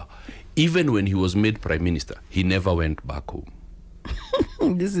 Remember, even when he was made prime minister, he never went back home.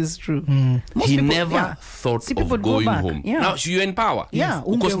 This is true. He never thought of going home. Yeah. Now you're in power. Yeah.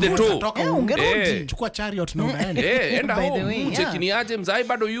 Because the toe. Chukua chariot na unaenda. Enda By the home. way, Chekini aje mzai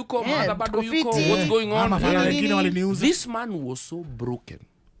bado yuko, mother bado yuko. Kufiti. What's going on? Mafala wengine waliniuza. This man was so broken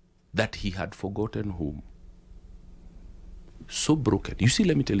that he had forgotten home. So broken. You see,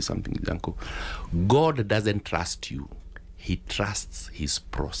 let me tell you something, Janko. God doesn't trust you. He trusts his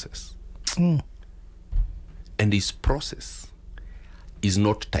process. And his process is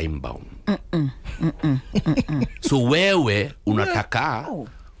not time bound. So wewe unataka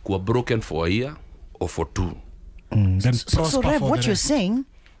kuwa broken for a year or for 2. Then So Rev, what you're saying,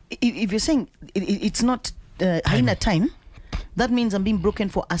 if you're saying it's not haina time, that means I'm being broken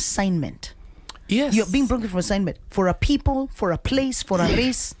for assignment. Yes. You're being broken for assignment. For a people, for a place, for a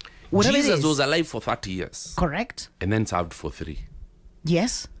race, whatever it Jesus is. was alive for 30 years. Correct? And then served for 3.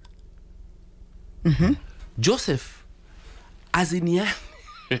 Yes. Joseph, as in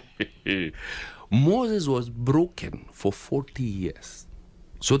Moses was broken for 40 years.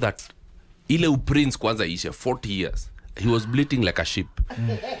 So that ile uprince kwanza ishe 40 years. He was bleating like a sheep.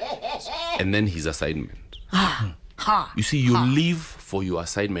 And then his assignment. You see, you live for your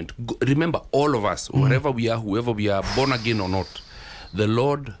assignment. Remember, all of us, wherever we are, whoever we are, born again or not, the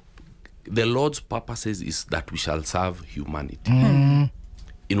Lord's purposes is that we shall serve humanity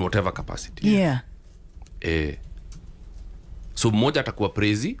in whatever capacity. Yeah. So mmoja atakuwa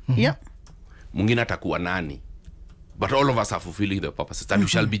praise, Yeah. mwingine atakuwa nani. But all of us are fulfilling the purposes. And we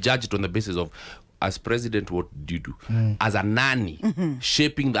shall be judged on the basis of, as president, what did you do? As a nanny,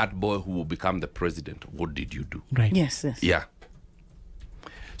 shaping that boy who will become the president, what did you do? Right. Yes, yes. Yeah.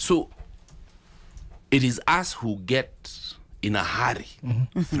 So it is us who get in a hurry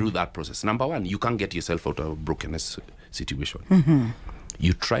through that process. Number one, you can't get yourself out of a brokenness situation.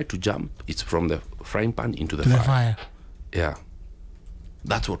 You try to jump, it's from the frying pan into the fire. Yeah.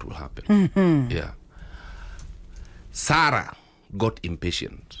 That's what will happen. Yeah. Sarah got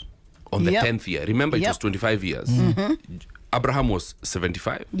impatient on the 10th year. Remember, it was 25 years. Abraham was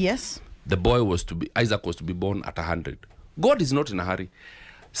 75. Yes. The boy was to be, Isaac was to be born at 100. God is not in a hurry.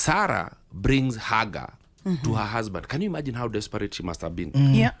 Sarah brings Hagar to her husband. Can you imagine how desperate she must have been?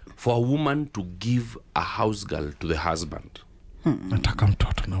 Yeah. For a woman to give a house girl to the husband. Nataka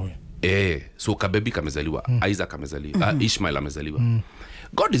mtoto na wewe. So kabebi kamezaliwa, Isaac amezaliwa, Ishmael amezaliwa.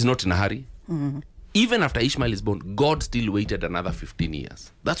 God is not in a hurry. Even after Ishmael is born, God still waited another 15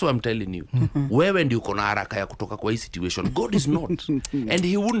 years. That's what I'm telling you. Wewe ndio uko na haraka ya kutoka kwa hii situation. God is not. And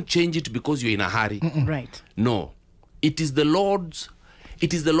he wouldn't change it because you're in a hurry. Right. No. It is the Lord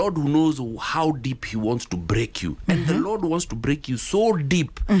who knows how deep he wants to break you. And the Lord wants to break you so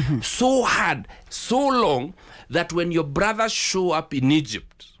deep, so hard, so long, that when your brothers show up in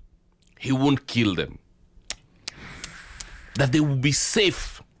Egypt, he won't kill them. That they will be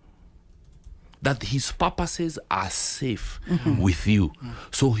safe. That his purposes are safe with you.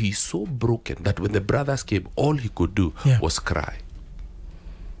 So he's so broken that when the brothers came, all he could do was cry.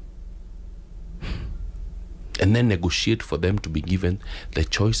 And then negotiate for them to be given the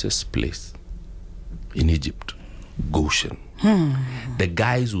choicest place in Egypt, Goshen. The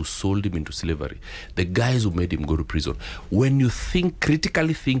guys who sold him into slavery, the guys who made him go to prison. When you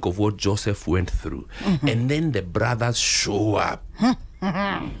critically think of what Joseph went through, and then the brothers show up,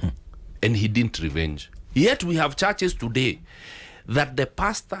 and he didn't revenge. Yet we have churches today that the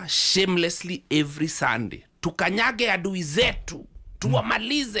pastor shamelessly every Sunday, tukanyage adui zetu,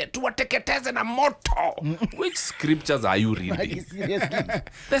 tuwamalize, tuwateketeze na moto. Which scriptures are you reading?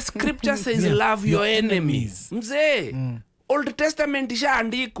 The scripture says love your enemies. Mzee, Old Testament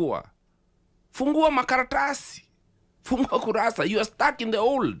ishaandikwa. Fungua makaratasi. Fungua kurasa. You are stuck in the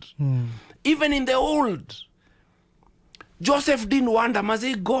old. Even in the old. Joseph didn't wonder,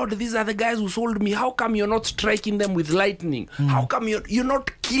 Mazay, God, these are the guys who sold me. How come you're not striking them with lightning? How come you're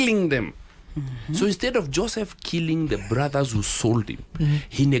not killing them? So instead of Joseph killing the brothers who sold him,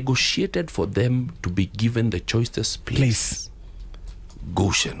 he negotiated for them to be given the choicest place.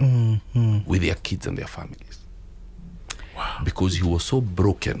 Goshen, with their kids and their families. Wow. Because he was so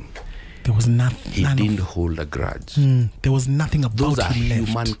broken, there was nothing. He didn't hold a grudge. There was nothing about those are him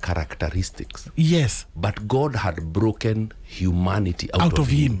human left. Characteristics. Yes. But God had broken humanity out of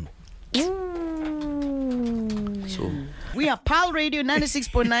him. So we are Pal Radio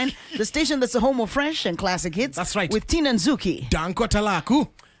 96.9, the station that's the home of fresh and classic hits. That's right. With Tina Nzuki. Danko Talaku.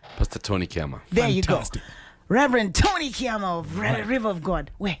 Pastor Tony Kiamah. There Fantastic. you go. Reverend Tony Kiamah of River of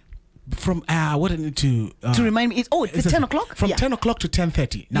God. Where? From what I need to remind me, it's 10 o'clock? From 10 o'clock to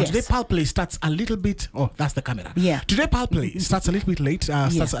 10:30. Now Yes. today Pal Play starts a little bit. Oh, that's the camera. Yeah. Today Pal Play starts a little bit late.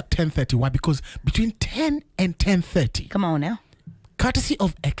 Starts at 10:30. Why? Because between 10 and 10:30. Come on now. Courtesy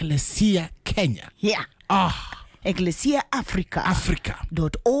of Ecclesia Kenya. Yeah. Ecclesia Africa.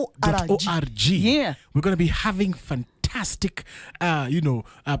 .org. Yeah. We're going to be having fantastic,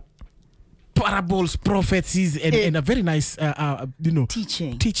 parables, prophecies, and a very nice,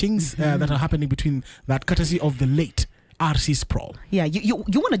 teachings that are happening between that courtesy of the late R.C. Sproul. Yeah, you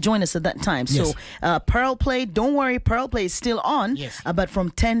want to join us at that time. Yes. So Pearl Play, don't worry, Pearl Play is still on. Yes. But from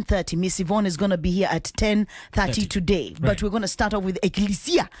 10:30, Miss Yvonne is going to be here at 10:30 today. But we're going to start off with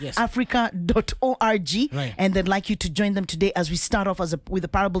Ecclesia Africa.org. Right. And they'd like you to join them today as we start off with the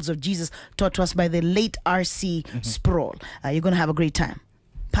parables of Jesus taught to us by the late R.C. Sproul. You're going to have a great time.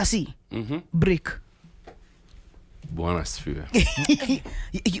 Pasi, break.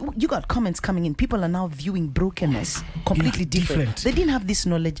 You got comments coming in. People are now viewing brokenness completely different. They didn't have this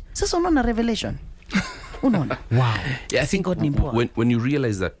knowledge. So not a revelation. Wow. Yeah, I think when you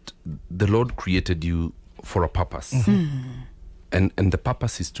realize that the Lord created you for a purpose, and the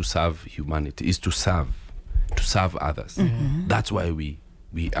purpose is to serve humanity, is to serve others. That's why we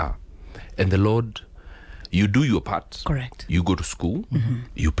are. And the Lord, you do your part. Correct. You go to school,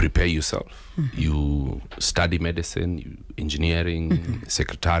 you prepare yourself, you study medicine, engineering,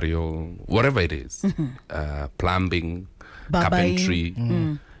 secretarial, whatever it is, plumbing, carpentry.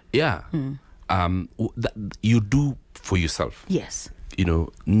 You do for yourself. Yes.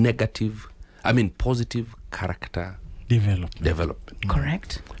 Positive character development.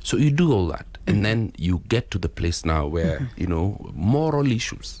 Correct. So you do all that, and then you get to the place now where, moral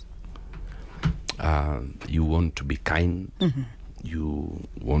issues. You want to be kind. You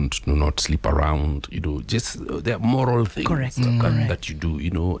want to not sleep around. Just there are moral things that you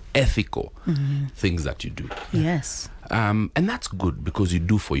do. Ethical things that you do. Yes. And that's good because you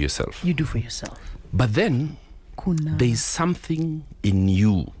do for yourself. You do for yourself. But then there is something in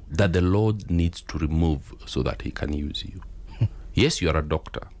you that the Lord needs to remove so that He can use you. Yes, you are a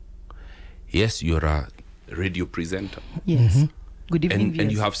doctor. Yes, you are a radio presenter. Yes. Good evening.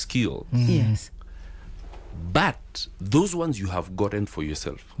 And you have skills. Yes. But those ones you have gotten for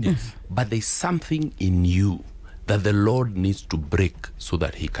yourself. Yes. But there's something in you that the Lord needs to break so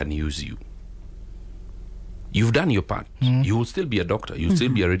that He can use you. You've done your part. You will still be a doctor. You'll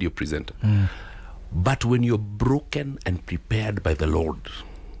still be a radio presenter. But when you're broken and prepared by the Lord,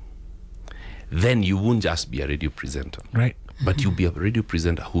 then you won't just be a radio presenter. Right. But you'll be a radio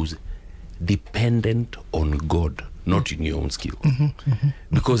presenter who's dependent on God, not in your own skill.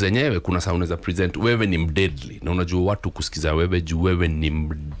 Because enyewe kuna saa unaweza present wewe ni mdeadly na unajua watu kusikiza wewe juu wewe ni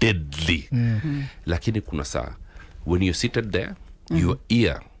mdeadly. Lakini kuna saa when you're seated there, your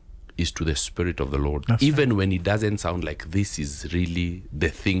ear is to the Spirit of the Lord. That's even right. When it doesn't sound like this is really the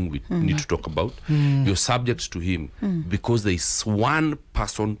thing we need to talk about, you're subject to Him because there is one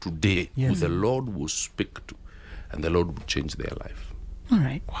person today who the Lord will speak to and the Lord will change their life. All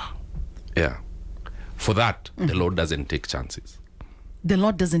right. Wow. Yeah. For that, the Lord doesn't take chances. The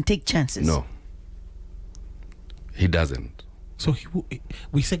Lord doesn't take chances. No. He doesn't. So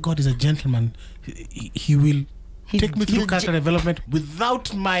we say God is a gentleman. He will take me through character development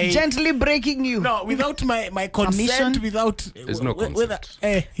without my gently breaking you. No, without my consent. Without there's no consent.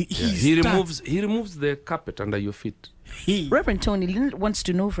 He removes the carpet under your feet. Reverend Tony, Lynette wants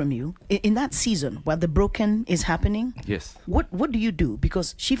to know from you in that season while the broken is happening. Yes. What do you do?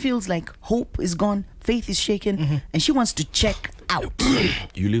 Because she feels like hope is gone, faith is shaken, and she wants to check out.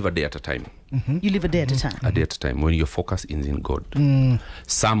 You live a day at a time. You live a day at a time. A day at a time when your focus is in God.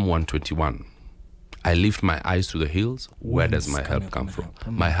 Psalm 121. I lift my eyes to the hills. Where does my help come from?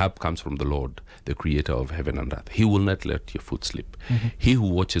 My help comes from the Lord, the creator of heaven and earth. He will not let your foot slip. He who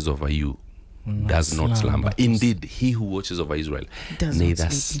watches over you does not slumber. Indeed, he who watches over Israel neither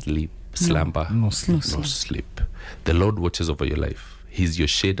slumber nor sleep. The Lord watches over your life. He's your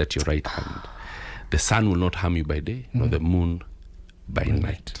shade at your right hand. The sun will not harm you by day, nor the moon by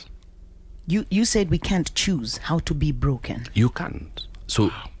night. You said we can't choose how to be broken. You can't.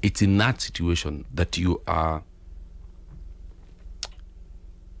 So it's in that situation that you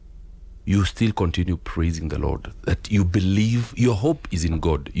still continue praising the Lord, that you believe, your hope is in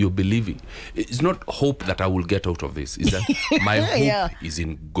God. You're believing. It's not hope that I will get out of this. It's that my hope is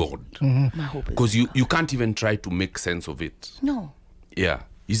in God. My hope is because you can't even try to make sense of it. No. Yeah.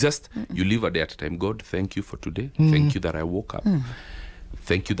 It's just, you live a day at a time. God, thank you for today. Thank you that I woke up.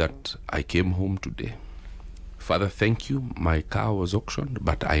 Thank you that I came home today. Father, thank you. My car was auctioned,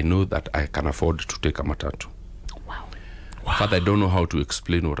 but I know that I can afford to take a matatu. Wow. Father, I don't know how to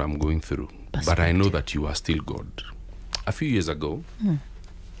explain what I'm going through, but I know that you are still God. A few years ago,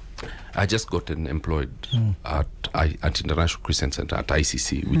 I just gotten employed at International Christian Center at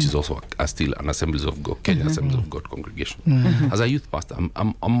ICC, which is also still an Assemblies of God, Kenya Assemblies of God congregation. As a youth pastor,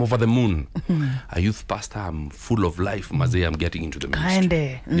 I'm over the moon. A youth pastor, I'm full of life. Mazee, I'm getting into the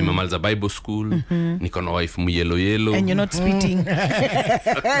ministry. Nimemaliza Bible school, niko na wife yellow. And you're not spitting.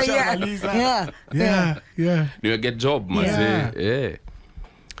 You get job, mazee. Yeah.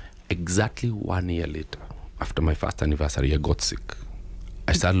 Exactly 1 year later, after my first anniversary, I got sick.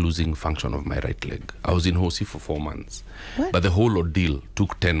 I started losing function of my right leg. I was in Hosi for 4 months. What? But the whole ordeal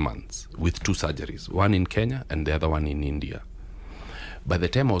took 10 months with 2 surgeries, one in Kenya and the other one in India. By the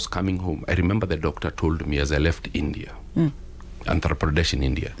time I was coming home, I remember the doctor told me as I left India, Andhra Pradesh in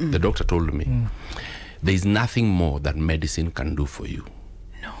India, the doctor told me, there is nothing more that medicine can do for you.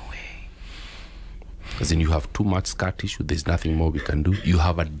 No way. As in, you have too much scar tissue, there's nothing more we can do. You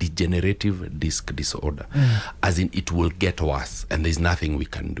have a degenerative disc disorder. As in, it will get worse, and there's nothing we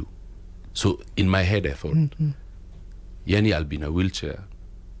can do. So in my head, I thought, Yani, I'll be in a wheelchair.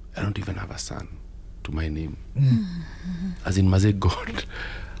 I don't even have a son to my name. As in, Maze, God,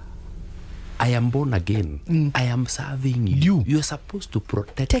 I am born again. I am serving you. You're supposed to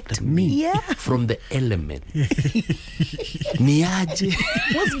protect me from the element. Niaje.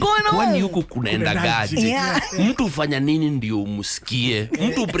 What's going on? Kwani huku kunaenda gaje? Mtu fanya nini ndio umsikie?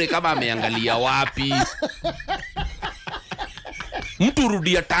 Mtu break kama ameangalia wapi? Mtu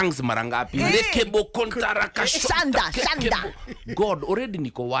rudia tanks mara ngapi? Rekebo kontaraka Shanda. God, already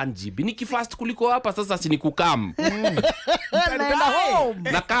niko 1 GB. Nikifast kuliko hapa sasa si nikukam. Naenda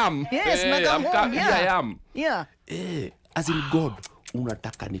home. Nakam. Yes, nakam home. I am. Yeah. As in, God,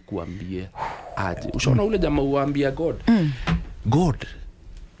 unataka nikuambie aje? Ushaona ule jamaa uambia God? God,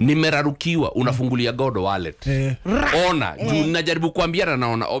 nimerarukiwa, unafungulia God wallet. Ona, juu najaribu kuambia na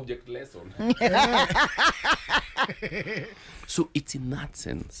naona object lesson. So it's in that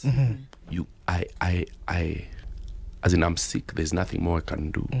sense, as in, I'm sick, there's nothing more I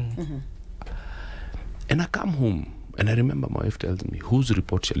can do. And I come home, and I remember my wife tells me, whose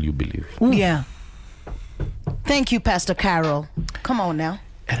report shall you believe? Yeah. Thank you, Pastor Carol. Come on now.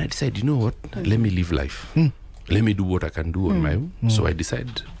 And I decided, you know what? Let me live life. Let me do what I can do on my own. So I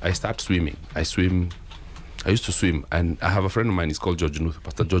decided, I start swimming. I used to swim, and I have a friend of mine, he's called George Nuthu,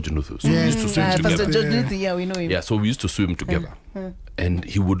 Pastor George Nuthu. So we used to swim together. Pastor George Nuthu, we know him. Yeah, so we used to swim together. And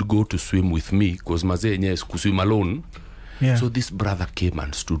he would go to swim with me, because Mazee nyes kuswim alone. So this brother came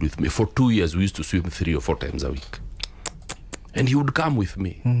and stood with me. For 2 years, we used to swim 3 or 4 times a week. And he would come with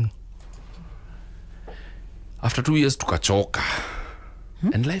me. After 2 years, tukachoka.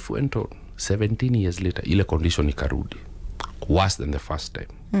 And life went on. 17 years later, ile condition ikarudi. Worse than the first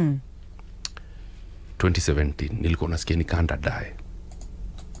time. 2017, nilikuwa nasikia nikanda die.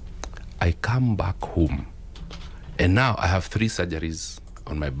 I come back home. And now I have 3 surgeries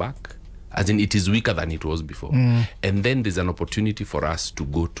on my back. As in, it is weaker than it was before. And then there's an opportunity for us to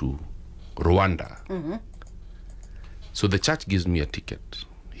go to Rwanda. So the church gives me a ticket.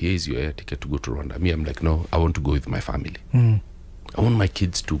 Here is your air ticket to go to Rwanda. Me, I'm like, no, I want to go with my family. I want my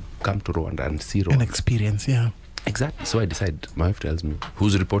kids to come to Rwanda and see Rwanda. An experience, Exactly. So I decide, my wife tells me,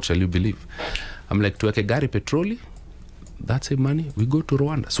 whose report shall you believe? I'm like, tuweke gari petroli, that's a money, we go to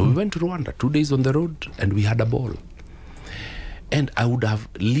Rwanda. So we went to Rwanda, 2 days on the road, and we had a ball. And I would have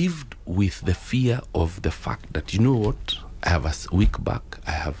lived with the fear of the fact that, you know what, I have a weak back,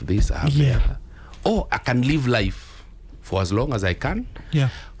 I have this, I have that. Or I can live life for as long as I can,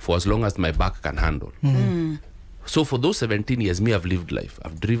 for as long as my back can handle. So for those 17 years, me, I've lived life.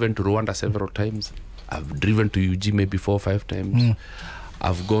 I've driven to Rwanda several times. I've driven to UG maybe 4 or 5 times.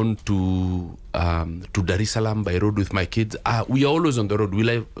 I've gone to Dar es Salaam by road with my kids. We are always on the road. We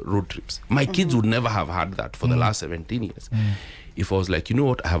like road trips. My kids would never have had that for the last 17 years. If I was like, you know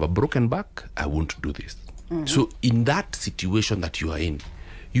what, I have a broken back, I won't do this. So in that situation that you are in,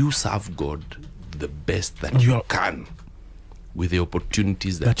 you serve God the best that you can with the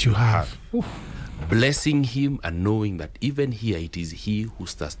opportunities that you have. Blessing him and knowing that even here it is he who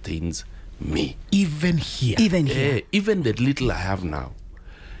sustains me. Even here. Even here. Even the little I have now.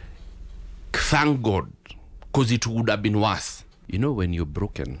 Thank God, because it would have been worse. You know, when you're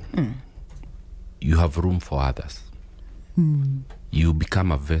broken, you have room for others. You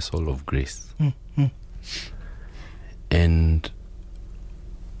become a vessel of grace. And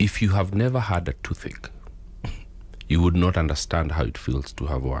if you have never had a toothache, you would not understand how it feels to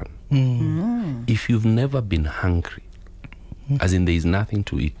have one. If you've never been hungry, as in there is nothing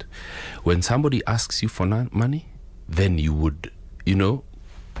to eat, when somebody asks you for money, then you would, you know,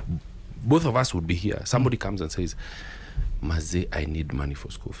 both of us would be here. Somebody comes and says, Maze, I need money for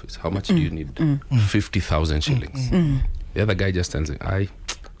school fees. How much do you need? 50,000 shillings. The other guy just tells him, I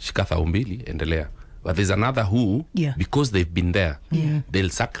shika thaumbili, endelea. But there's another who, because they've been there, they'll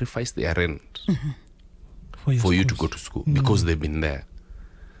sacrifice their rent for you to go to school because they've been there.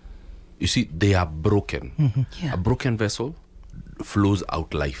 You see, they are broken. A broken vessel flows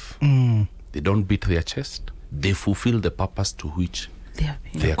out life. They don't beat their chest. They fulfill the purpose to which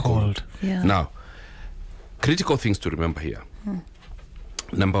they are called. Now, critical things to remember here.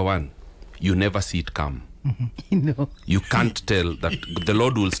 Number one, you never see it come. No. You can't tell that the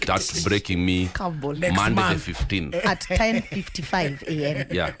Lord will start breaking me Monday the 15th. At 10:55 a.m.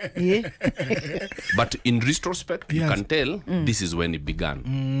 Yeah. But in retrospect, you can tell this is when it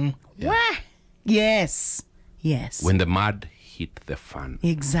began. Yes. Yes. When the mud hit the fan.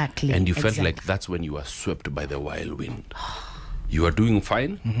 Exactly. And you felt like that's when you were swept by the wild wind. You are doing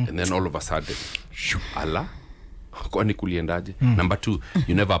fine, and then all of a sudden, Allah, kwani kuliendaje? Number two,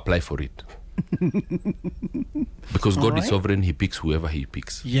 you never apply for it. Because God is sovereign, he picks whoever he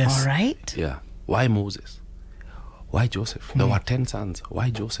picks. Yes. All right. Yeah. Why Moses? Why Joseph? There were 10 sons.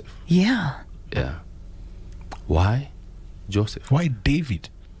 Why Joseph? Yeah. Yeah. Why Joseph? Why David?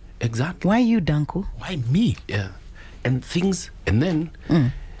 Exactly. Why you, Danko? Why me? Yeah. And then,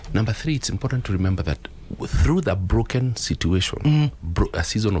 number three, it's important to remember that through the broken situation, a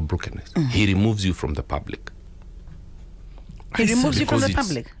season of brokenness, he removes you from the public. He removes you from the Because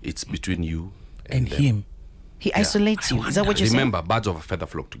public. It's between you And him. He isolates you. Is that what you're saying? Remember, birds of a feather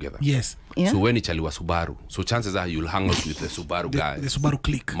flock together. Yes. Yeah. So when it's Aliwa Subaru, so chances are you'll hang out with the Subaru guys. The Subaru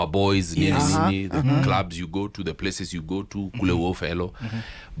clique. My boys, Yes. the clubs you go to, the places you go to, kule uo fellow.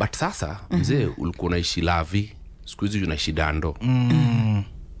 But sasa, mzee, ulikuwa unaishi Lavi, siku hizi unaishi Dando.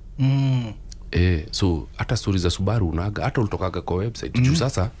 So hata stories za Subaru unaga, hata ulitokaga kwa website. Juu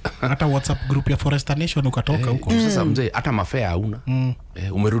sasa hata WhatsApp group ya Forester Nation ukatoka huko. Sasa mzee, hata mafea hauna.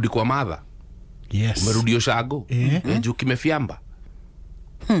 Umerudi kwa mother. Yes. Umerudi Oshago. Juu kimefiamba.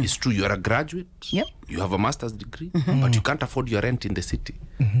 It's true, you are a graduate. Yep. You have a master's degree, but you can't afford your rent in the city.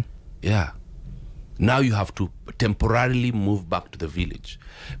 Yeah. Now you have to temporarily move back to the village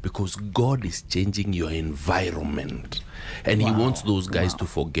because God is changing your environment. And he wants those guys to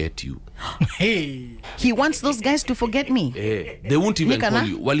forget you. Hey. He wants those guys to forget me. They won't even Nikana? call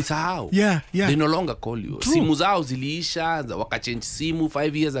you. Walisahau. Yeah. They no longer call you. True. Simu zao ziliisha, wakachange simu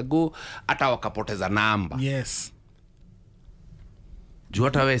 5 years ago, hata wakapoteza namba. Yes. Juu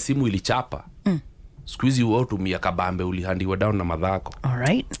hata we simu ilichapa. Siku hizi wao tumia kabambe ulihandiwa down na madhako. All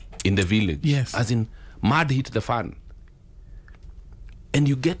right. In the village. Yes. As in, mud hit the fan. And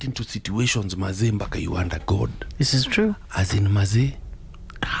you get into situations, maze, mpaka you wonder, God. This is true. As in, maze.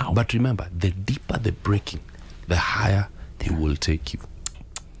 How? But remember, the deeper the breaking, the higher he will take you.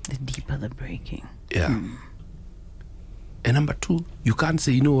 The deeper the breaking. Yeah. And number two, you can't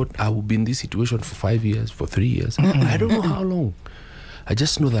say, you know what, I will be in this situation for 5 years, for 3 years. I don't know how long. I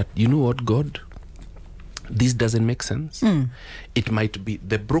just know that, you know what, God, this doesn't make sense. It might be,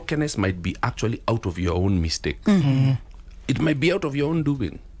 the brokenness might be actually out of your own mistakes. It might be out of your own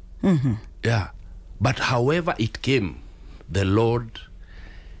doing. Yeah. But however it came, the Lord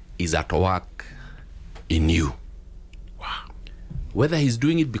is at work in you. Wow. Whether he's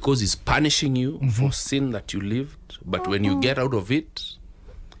doing it because he's punishing you for sin that you lived, but when you get out of it,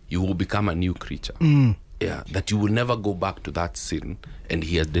 you will become a new creature. Yeah, that you will never go back to that sin, and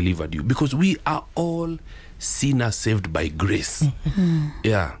he has delivered you. Because we are all sinners saved by grace.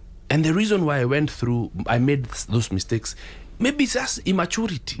 Yeah. And the reason why I made those mistakes, maybe it's just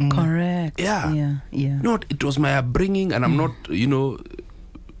immaturity. Correct. Yeah. Yeah. No, it was my upbringing, and I'm not,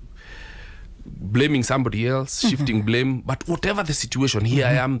 blaming somebody else, shifting blame. But whatever the situation, here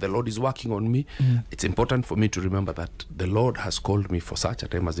I am, the Lord is working on me. It's important for me to remember that the Lord has called me for such a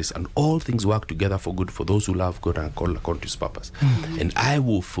time as this, and all things work together for good for those who love God and are called according to his purpose. And I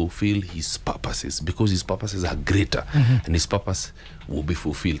will fulfill his purposes because his purposes are greater, and his purpose will be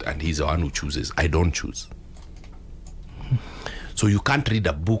fulfilled, and he's the one who chooses. I don't choose. So you can't read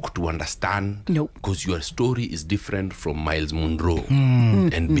a book to understand, Nope. because your story is different from Miles Monroe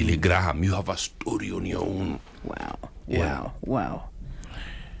and Billy Graham. You have a story on your own. Wow. Yeah. Wow.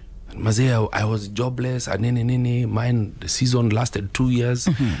 Mazee, I was jobless and mine, the season lasted 2 years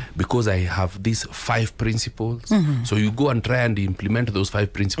because I have these 5 principles. So you go and try and implement those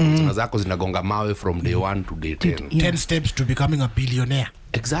 5 principles. Na zako zinagonga mawe from day 1 to day 10. 10 steps to becoming a billionaire.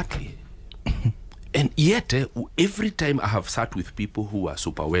 Exactly. And yet, every time I have sat with people who are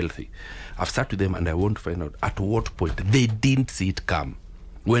super wealthy, I've sat with them and I want to find out at what point they didn't see it come.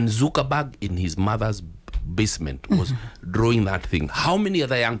 When Zuckerberg in his mother's basement was drawing that thing, how many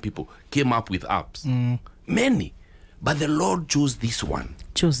other young people came up with apps? Many. But the Lord chose this one.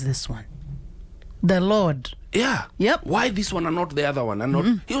 Chose this one. The Lord. Yeah. Yep. Why this one and not the other one? And not,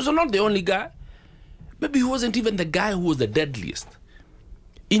 he was not the only guy. Maybe he wasn't even the guy who was the deadliest.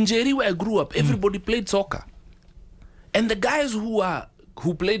 In Jerry, where I grew up, everybody played soccer. And the guys who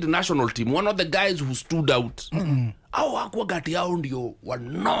played the national team were not the guys who stood out. Au hakuwagati yao ndio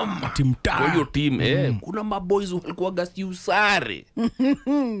wanoma kwa hiyo team. Kuna maboys walikuwaga siusare.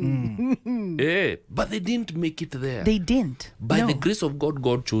 But they didn't make it there. They didn't. By the grace of God,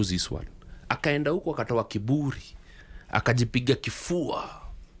 God chose this one. Akaenda huko akatoa kiburi, akajipiga kifua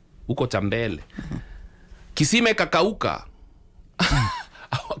huko chambele. Kisime kakauka.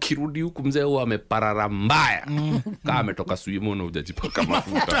 Akirudi huku mzee huwa ameparara mbaya. Kama ametoka swimo na hujajipaka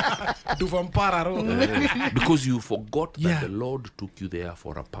mafuta. Because you forgot that the Lord took you there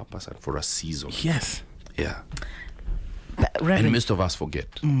for a purpose and for a season. Yes. Yeah. Reverend, And most of us forget.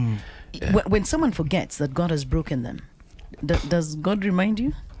 when someone forgets that God has broken them, does God remind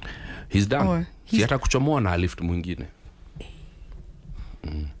you? He's done. Or Si hata kuchomoa na lift mwingine.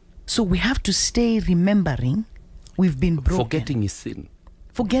 So we have to stay remembering we've been broken. Forgetting is sin.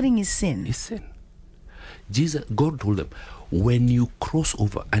 Forgetting is sin. Is sin. God told them, when you cross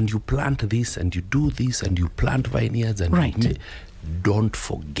over and you plant this and you do this and you plant vineyards and Right. don't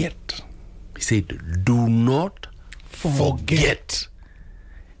forget. He said, do not forget.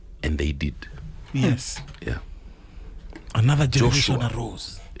 And they did. Yes. Yeah. Another generation Joshua.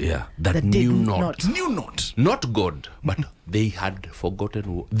 arose. Yeah. That That knew did not. Knew not. Not God, but they had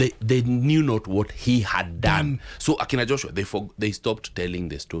forgotten. They knew not what he had done. So Akina Joshua, they stopped telling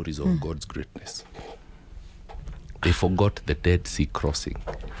the stories of God's greatness. They forgot the Dead Sea crossing.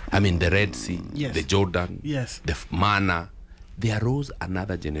 I mean, the Red Sea, Yes. the Jordan, Yes. the manna. There arose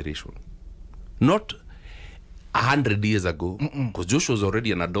another generation. Not 100 years ago, because Joshua was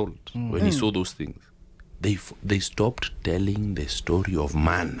already an adult when he saw those things. They stopped telling the story of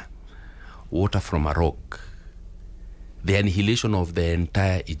man, water from a rock, the annihilation of the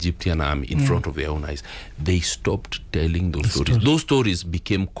entire Egyptian army in front of their own eyes. They stopped telling those stories. Those stories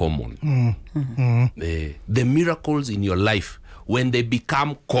became common. The miracles in your life, when they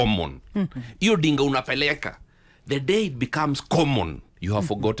become common, iyo dinga unapeleka, the day it becomes common, you have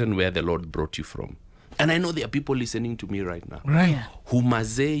forgotten where the Lord brought you from. And I know there are people listening to me right now. Right. Yeah. Who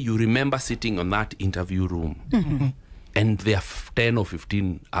Maze, you remember sitting on that interview room. And there are 10 or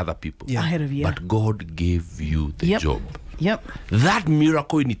 15 other people. Yeah. Ahead of you. But God gave you the job. Yep. That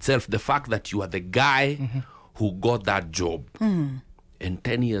miracle in itself, the fact that you are the guy who got that job. And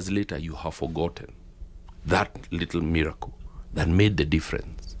 10 years later, you have forgotten that little miracle that made the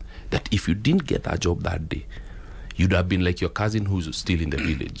difference. That if you didn't get that job that day, you'd have been like your cousin who's still in the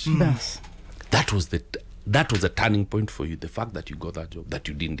village. Yes. That was a turning point for you. The fact that you got that job that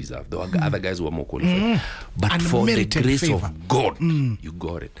you didn't deserve. There were other guys who were more qualified. But for the Unmerited grace favor. of God, you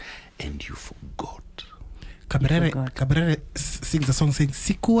got it. And you forgot. Kaberere sings a song saying,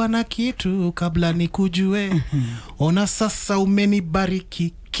 sikuwa na kitu kabla nikujue. Ona sasa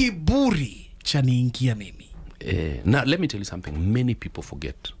umenibariki, kiburi cha niingia mimi. Now, let me tell you something. Many people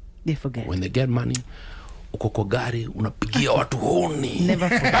forget. They forget. When they get money, uko kwa gari, unapigia watu honi. Never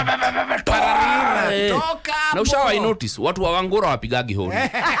forget. Toka Na ushawa notice, watu wa Wangora wapigagi honi.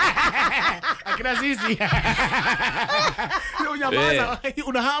 Akina sisi. Unyamaza,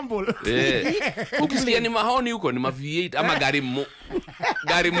 una humble. Ukisikia ni mahoni huko, ni ma V8 ama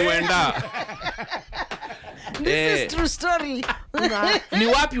gari muenda. This is true story. Ni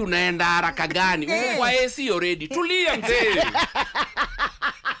wapi unaenda haraka gani? Uko kwa AC already. Tulia mzee.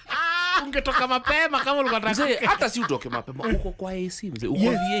 Ungetoka mapema kama ulikuwa unataka. Mzee, hata si utoke mapema. Uko kwa AC mzee. Uko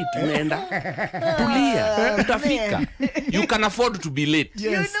V8 unaenda. Tulia. Utafika. You can afford to be late.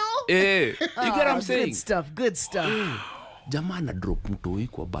 You know? You get what I'm saying? Good stuff. Jamaa na drop mtoi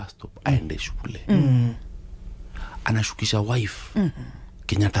kwa bus stop aende shule. Anashukisha wife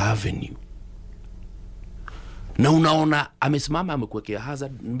Kenyatta Avenue. Na unaona amesimama amekuwekea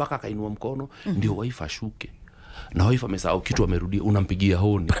hazard mpaka kainua mkono ndio wife ashuke. na wife amesahau kitu, amerudia, unampigia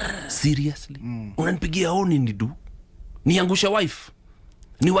honi. Seriously? Unanipigia honi niangusha wife,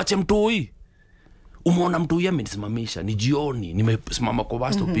 niwache mtoi. Umeona mtoi amenisimamisha, ni jioni, nimesimama kwa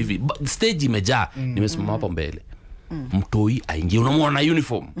bus stop hivi, stage imejaa, nimesimama hapo mbele. Mtoi aingie, unamwona na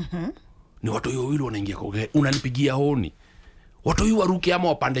uniform. Ni watoi wawili wanaingia kwa gari, unanipigia honi. Watoi waruke ama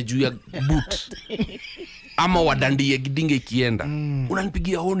wapande juu ya boot ama wadandie gidinge ikienda.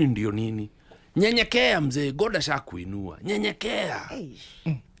 Unanipigia honi ndio nini? Nyenyekea mzee, God ashakuinua. Nyenyekea.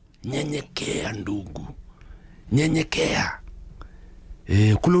 Nyenyekea ndugu. Nyenyekea.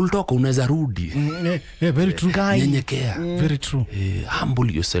 Kule ulitoka unaweza rudi. Very true. Nyenyekea. Very true.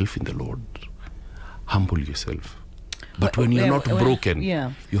 Humble yourself in the Lord. Humble yourself. But when you're not broken,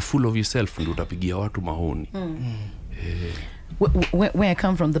 you're full of yourself, ndio utapigia watu mahoni. Where I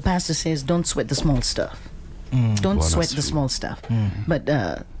come from, the pastor says, don't sweat the small stuff. Don't sweat the small stuff. But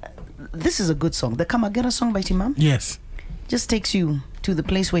this is a good song. The Kamagera song by Timam. Yes. Just takes you to the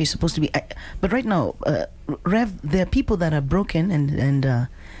place where you're supposed to be. But right now, Rev, there are people that are broken and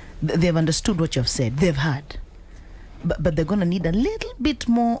they've understood what you've said. They've heard. But they're going to need a little bit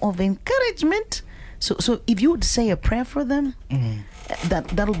more of encouragement. So if you would say a prayer for them,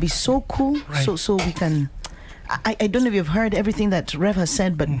 that'll be so cool. Right. So we can... I don't know if you've heard everything that Rev has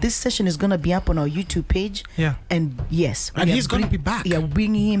said, but this session is going to be up on our YouTube page. Yeah. And yes. And he's going to be back. Yeah,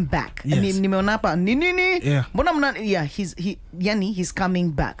 bringing him back. Yes. Yeah. He's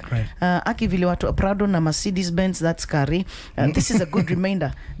coming back. Right. Aki vile watu Prado na Mercedes Benz, that's Kari. This is a good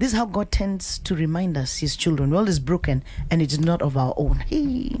reminder. This is how God tends to remind us, his children. The world is broken and it is not of our own.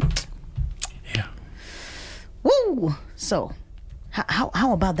 Hey. Yeah. Woo! So,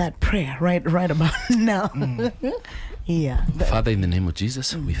 how about that prayer right about now? Yeah. Father, in the name of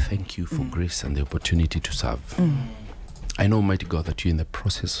Jesus, we thank you for grace and the opportunity to serve. I know, Almighty God, that you're in the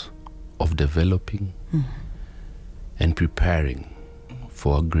process of developing and preparing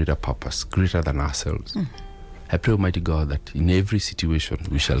for a greater purpose, greater than ourselves. I pray, Almighty God, that in every situation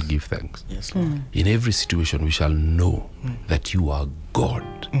we shall give thanks. Yes, Lord. In every situation we shall know that you are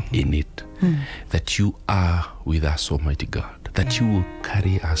God in it, that you are with us, Almighty God, that you will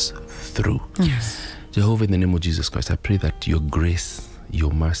carry us through. Yes. Jehovah, in the name of Jesus Christ, I pray that your grace,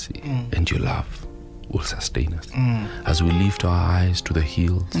 your mercy, and your love will sustain us as we lift our eyes to the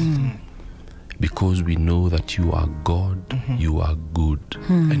hills, because we know that you are God, you are good,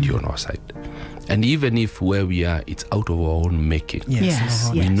 and you're on our side. And even if where we are, it's out of our own making, Yes.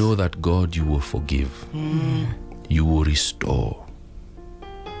 we know that, God, you will forgive, you will restore.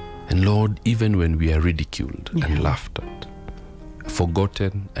 And Lord, even when we are ridiculed and laughed at,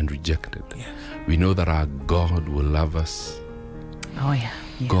 forgotten and rejected, we know that our God will love us. Oh, yeah.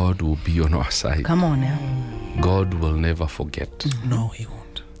 God will be on our side. Come on now. God will never forget. No, he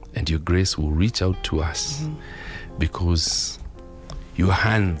won't. And your grace will reach out to us, because your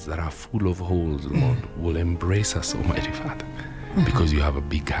hands that are full of holes, Lord, will embrace us, Almighty Father, because you have a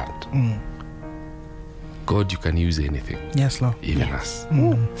big heart. God, you can use anything. Yes, Lord. Even us.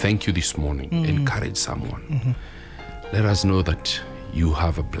 Thank you this morning. Encourage someone. Let us know that you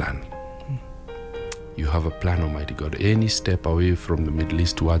have a plan. You have a plan, Almighty God. Any step away from the Middle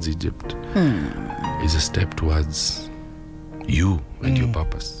East towards Egypt is a step towards you and your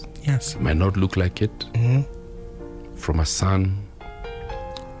purpose. Yes. It might not look like it. From a son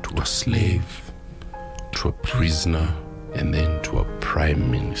to a slave to a prisoner and then to a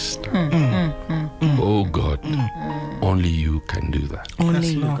prime minister. Oh God, only you can do that. Only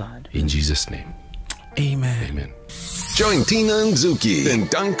Yes, you, Lord. God. In Jesus' name, Amen. amen. Join Tina and Zuki and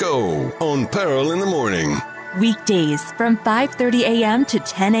Danko on Pearl in the Morning. Weekdays from 5:30 a.m. to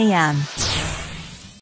 10 a.m.